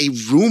was a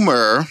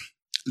rumor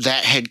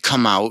that had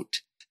come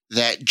out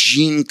that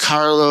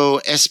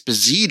Giancarlo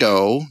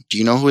Esposito, do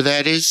you know who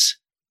that is?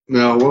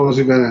 No, what was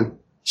he been in?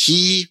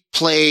 He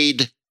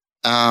played,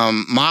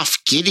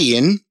 Moff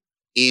Gideon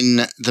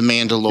in The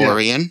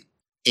Mandalorian,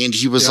 and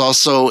he was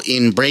also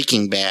in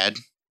Breaking Bad.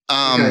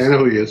 Okay, I know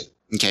who he is.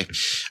 Okay.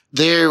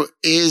 There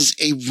is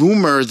a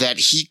rumor that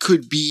he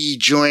could be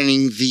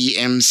joining the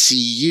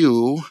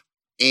MCU,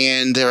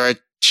 and there are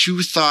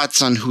 2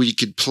 thoughts on who he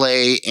could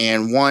play,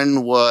 and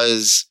one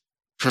was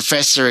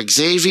Professor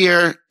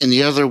Xavier, and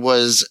the other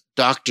was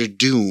Dr.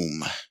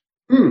 Doom.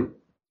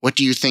 What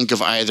do you think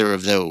of either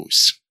of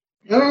those?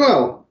 I don't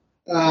know.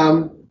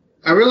 I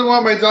really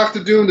want my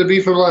Dr. Doom to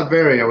be from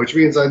Latveria, which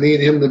means I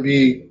need him to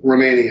be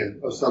Romanian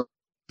or something.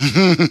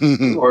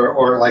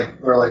 or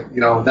like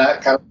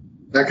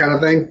that kind of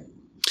thing.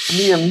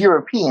 Me, I'm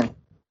European.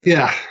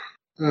 Yeah.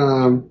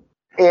 And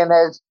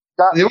as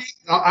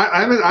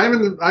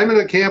I'm in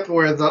a camp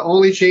where the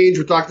only change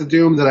with Doctor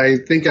Doom that I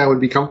think I would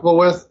be comfortable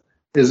with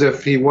is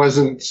if he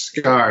wasn't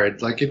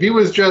scarred. Like if he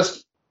was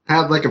just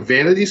had like a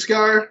vanity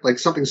scar, like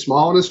something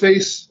small in his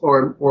face,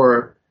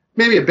 or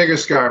maybe a bigger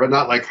scar, but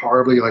not like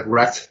horribly like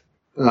wrecked.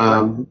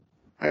 I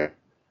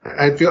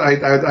feel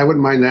I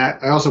wouldn't mind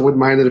that. I also wouldn't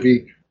mind it if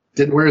he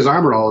didn't wear his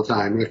armor all the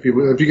time.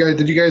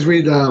 Did you guys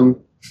read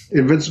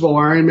Invincible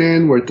Iron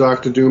Man, where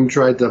Doctor Doom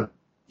tried to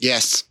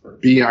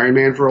be Iron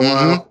Man for a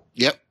while?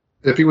 Yep.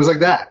 If he was like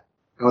that,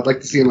 I would like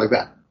to see him like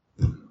that.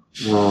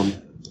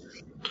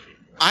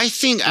 I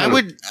think I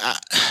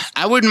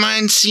wouldn't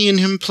mind seeing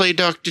him play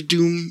Doctor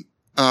Doom.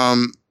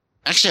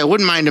 Actually, I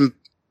wouldn't mind him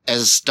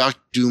as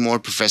Doctor Doom or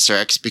Professor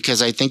X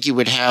because I think he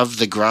would have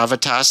the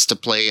gravitas to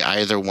play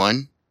either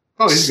one.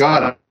 Oh, he's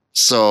got it.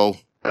 So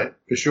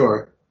for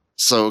sure.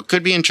 So it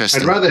could be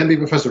interesting. I'd rather him be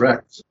Professor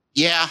X.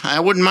 Yeah, I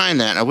wouldn't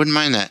mind that. I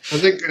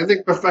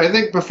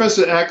think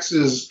Professor X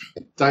is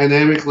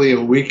dynamically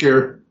a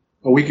weaker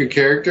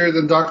character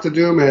than Doctor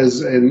Doom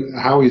as in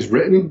how he's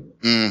written.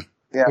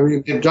 Yeah. I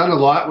mean, they've done a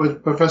lot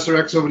with Professor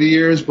X over the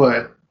years,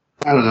 but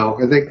I don't know.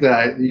 I think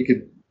that you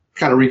could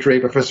kind of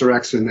recreate Professor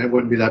X and it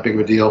wouldn't be that big of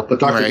a deal. But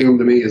Doctor Doom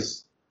to me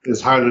is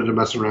harder to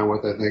mess around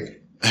with, I think.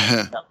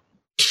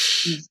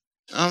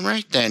 All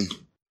right then.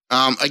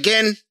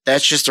 Again,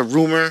 that's just a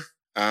rumor.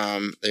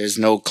 There's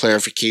no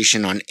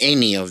clarification on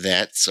any of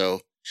that,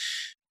 so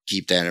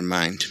keep that in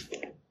mind.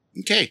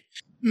 Okay.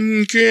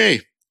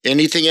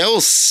 Anything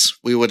else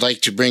we would like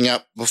to bring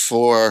up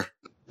before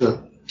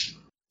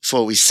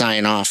we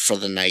sign off for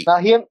the night? Now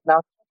hear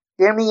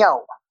me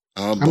out.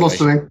 Oh boy. I'm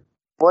listening.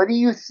 What do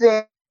you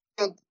think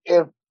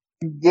if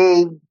you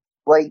gave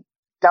like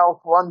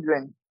Dolph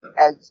Lundgren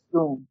as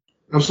Doom?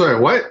 I'm sorry,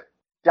 what?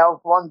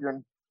 Dolph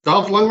Lundgren.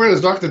 Dolph Lundgren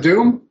as Doctor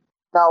Doom?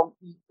 Now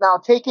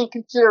take in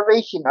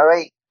consideration, all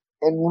right,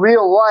 in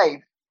real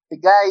life, the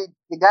guy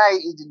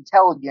is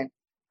intelligent,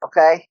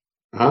 okay?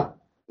 Uh-huh.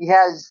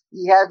 He's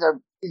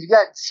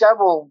got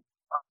several,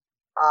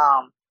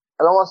 I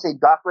don't want to say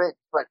doctorates,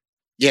 but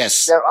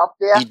Yes. They're up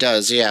there. He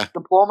does, yeah.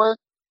 Diplomas.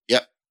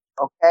 Yep.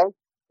 Okay.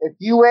 If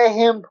you let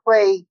him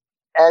play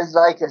as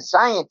like a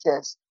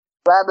scientist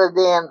rather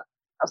than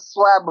a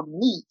slab of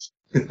meat,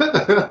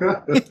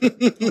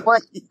 you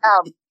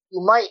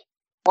might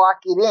lock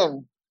it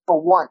in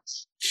for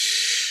once.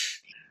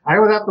 I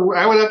would have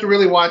to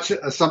really watch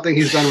something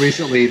he's done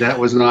recently that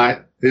was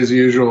not his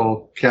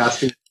usual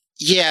casting.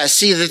 Yeah,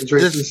 see,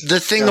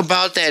 the thing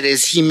about that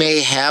is he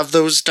may have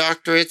those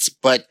doctorates,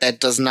 but that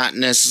does not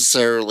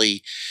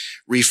necessarily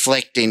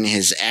reflect in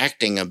his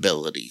acting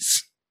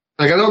abilities.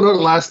 Like, I don't know the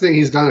last thing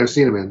he's done or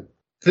seen him in.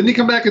 Didn't he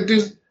come back and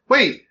do...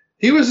 Wait,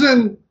 he was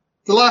in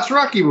the last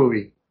Rocky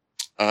movie.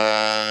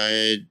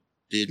 I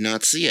did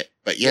not see it,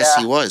 but yes,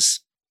 he was.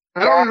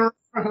 I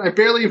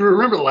barely even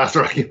remember the last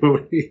Rocky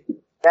movie.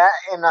 That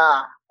and,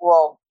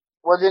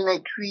 wasn't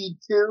it Creed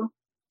 2?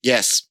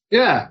 Yes.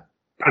 Yeah.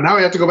 And now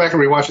I have to go back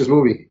and rewatch this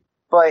movie.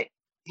 But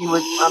he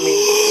was,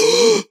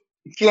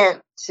 you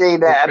can't say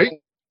that.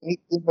 Right? He's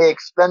in the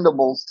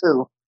Expendables,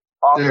 too.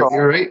 Also. Yeah,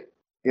 you're right.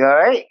 You all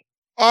right?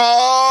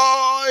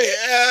 I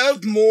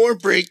have more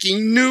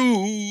breaking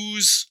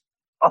news.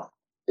 Oh,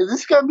 is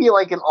this going to be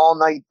like an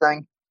all-night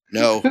thing?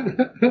 No.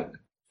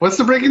 What's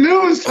the breaking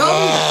news? Tell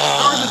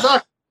me.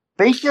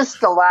 Make this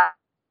the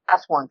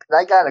last one, because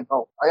I got to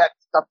go. I got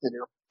stuff to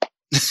do.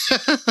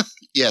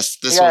 Yes,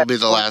 this will be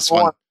the last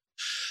one.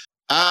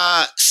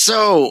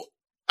 So,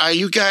 are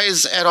you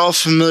guys at all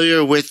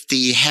familiar with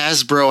the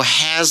Hasbro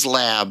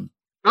HasLab?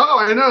 Oh,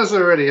 I know this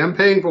already. I'm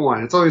paying for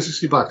one. It's only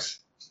 $60.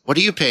 What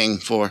are you paying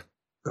for?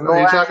 Are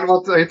you talking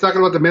about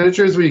the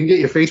miniatures where you can get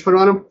your face put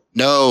on them?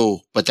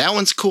 No, but that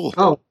one's cool.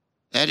 Oh.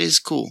 That is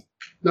cool.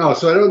 No,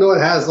 so I don't know what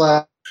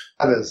HasLab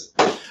is.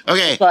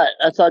 Okay.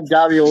 I thought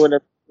Dario would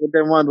have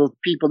been one of those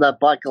people that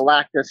bought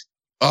Galactus.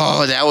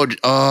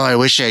 I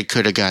wish I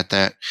could have got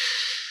that.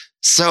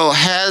 So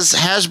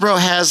Hasbro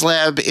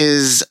HasLab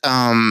is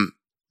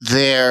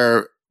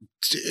their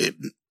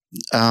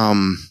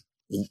I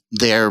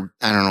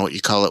don't know what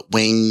you call it,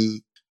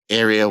 wing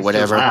area,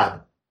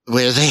 whatever,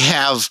 where they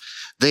have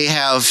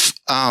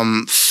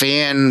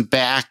fan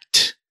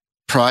backed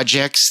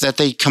projects that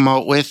they come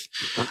out with.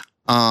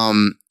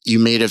 You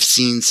may have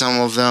seen some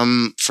of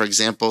them. For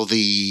example,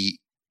 the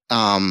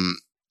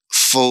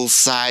full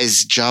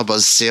size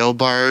Jabba's sail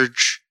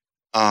barge,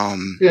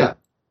 the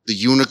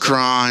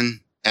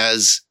Unicron,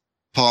 as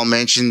Paul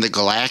mentioned, the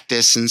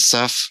Galactus and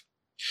stuff.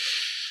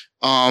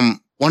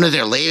 One of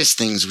their latest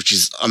things, which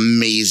is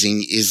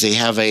amazing, is they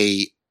have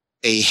a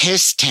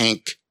HISS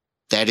tank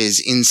that is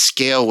in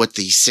scale with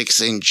the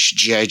 6-inch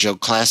G.I. Joe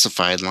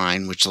classified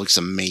line, which looks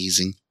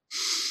amazing.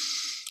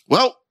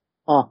 Well,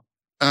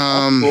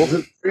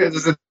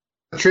 does it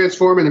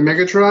transform into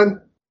Megatron?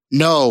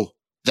 No,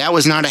 that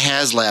was not a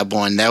HasLab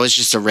one. That was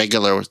just a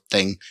regular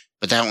thing,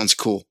 but that one's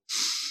cool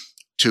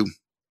too.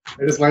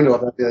 I just learned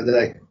about that the other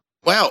day.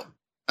 Well,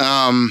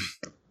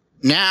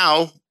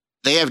 now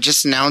they have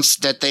just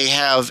announced that they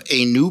have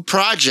a new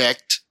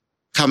project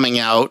coming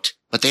out,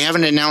 but they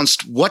haven't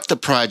announced what the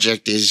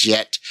project is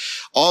yet.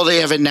 All they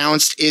have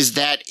announced is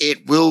that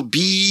it will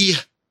be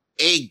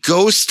a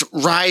Ghost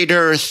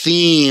Rider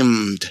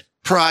themed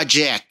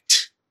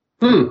project.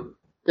 Save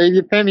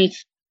your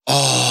pennies.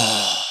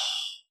 Oh,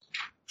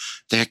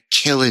 they're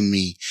killing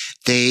me.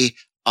 They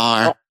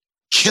are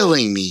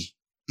killing me.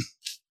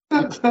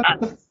 It's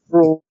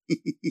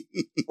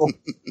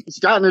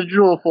gotten a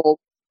jewel full.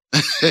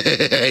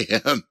 I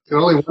am.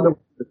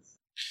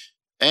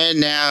 And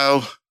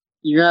now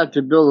you have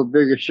to build a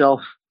bigger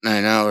shelf.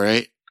 I know,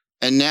 right?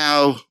 And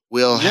now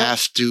we'll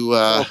have to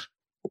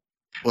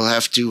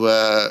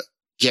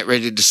get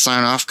ready to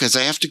sign off because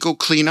I have to go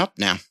clean up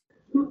now.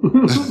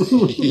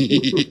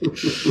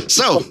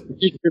 So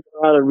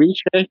out of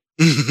reach, eh?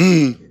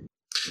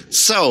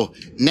 So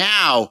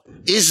now,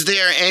 is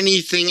there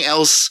anything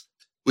else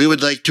we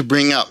would like to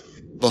bring up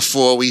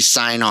before we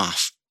sign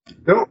off?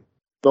 Nope.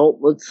 So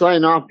let's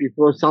sign off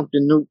before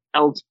something new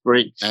else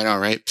breaks. I know,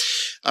 right?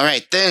 All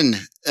right,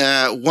 then.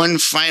 One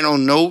final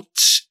note.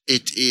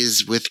 It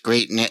is with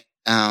great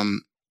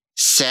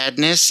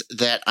sadness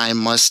that I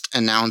must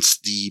announce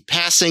the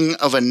passing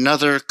of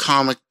another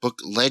comic book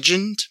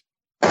legend,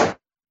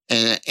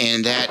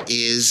 and that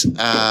is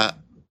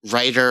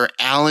writer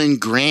Alan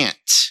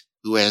Grant,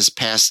 who has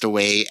passed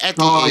away at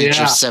the age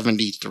of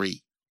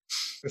 73.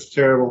 That's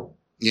terrible.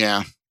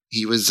 Yeah,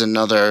 he was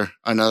another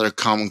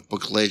comic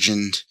book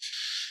legend.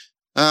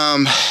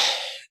 And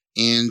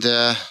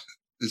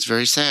it's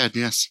very sad,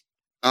 yes.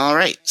 All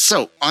right,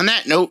 so on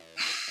that note,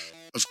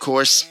 of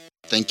course,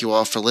 thank you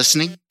all for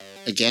listening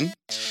again.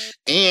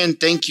 And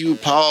thank you,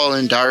 Paul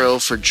and Dario,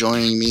 for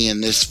joining me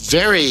in this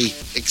very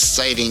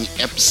exciting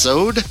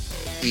episode.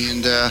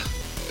 And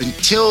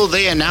until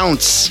they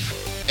announce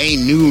a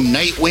new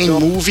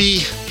Nightwing movie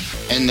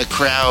and the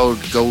crowd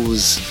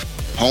goes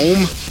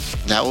home,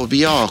 that will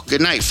be all.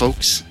 Good night,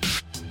 folks.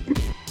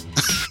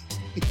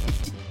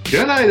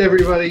 Good night,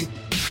 everybody.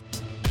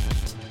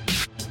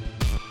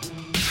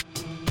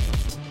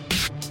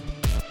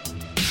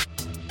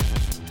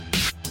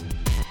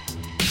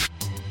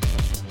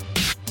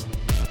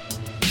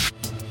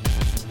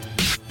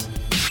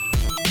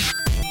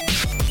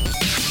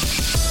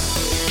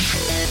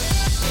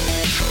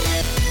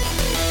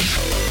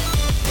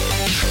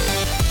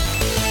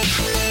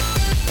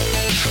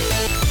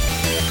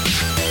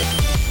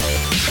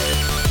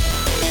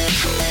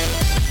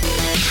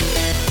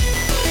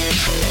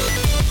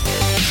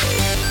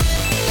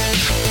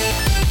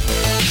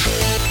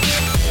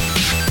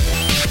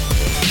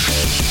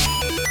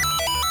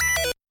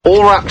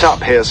 All wrapped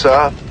up here,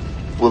 sir.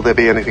 Will there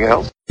be anything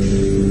else?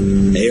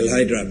 Hail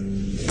Hydra.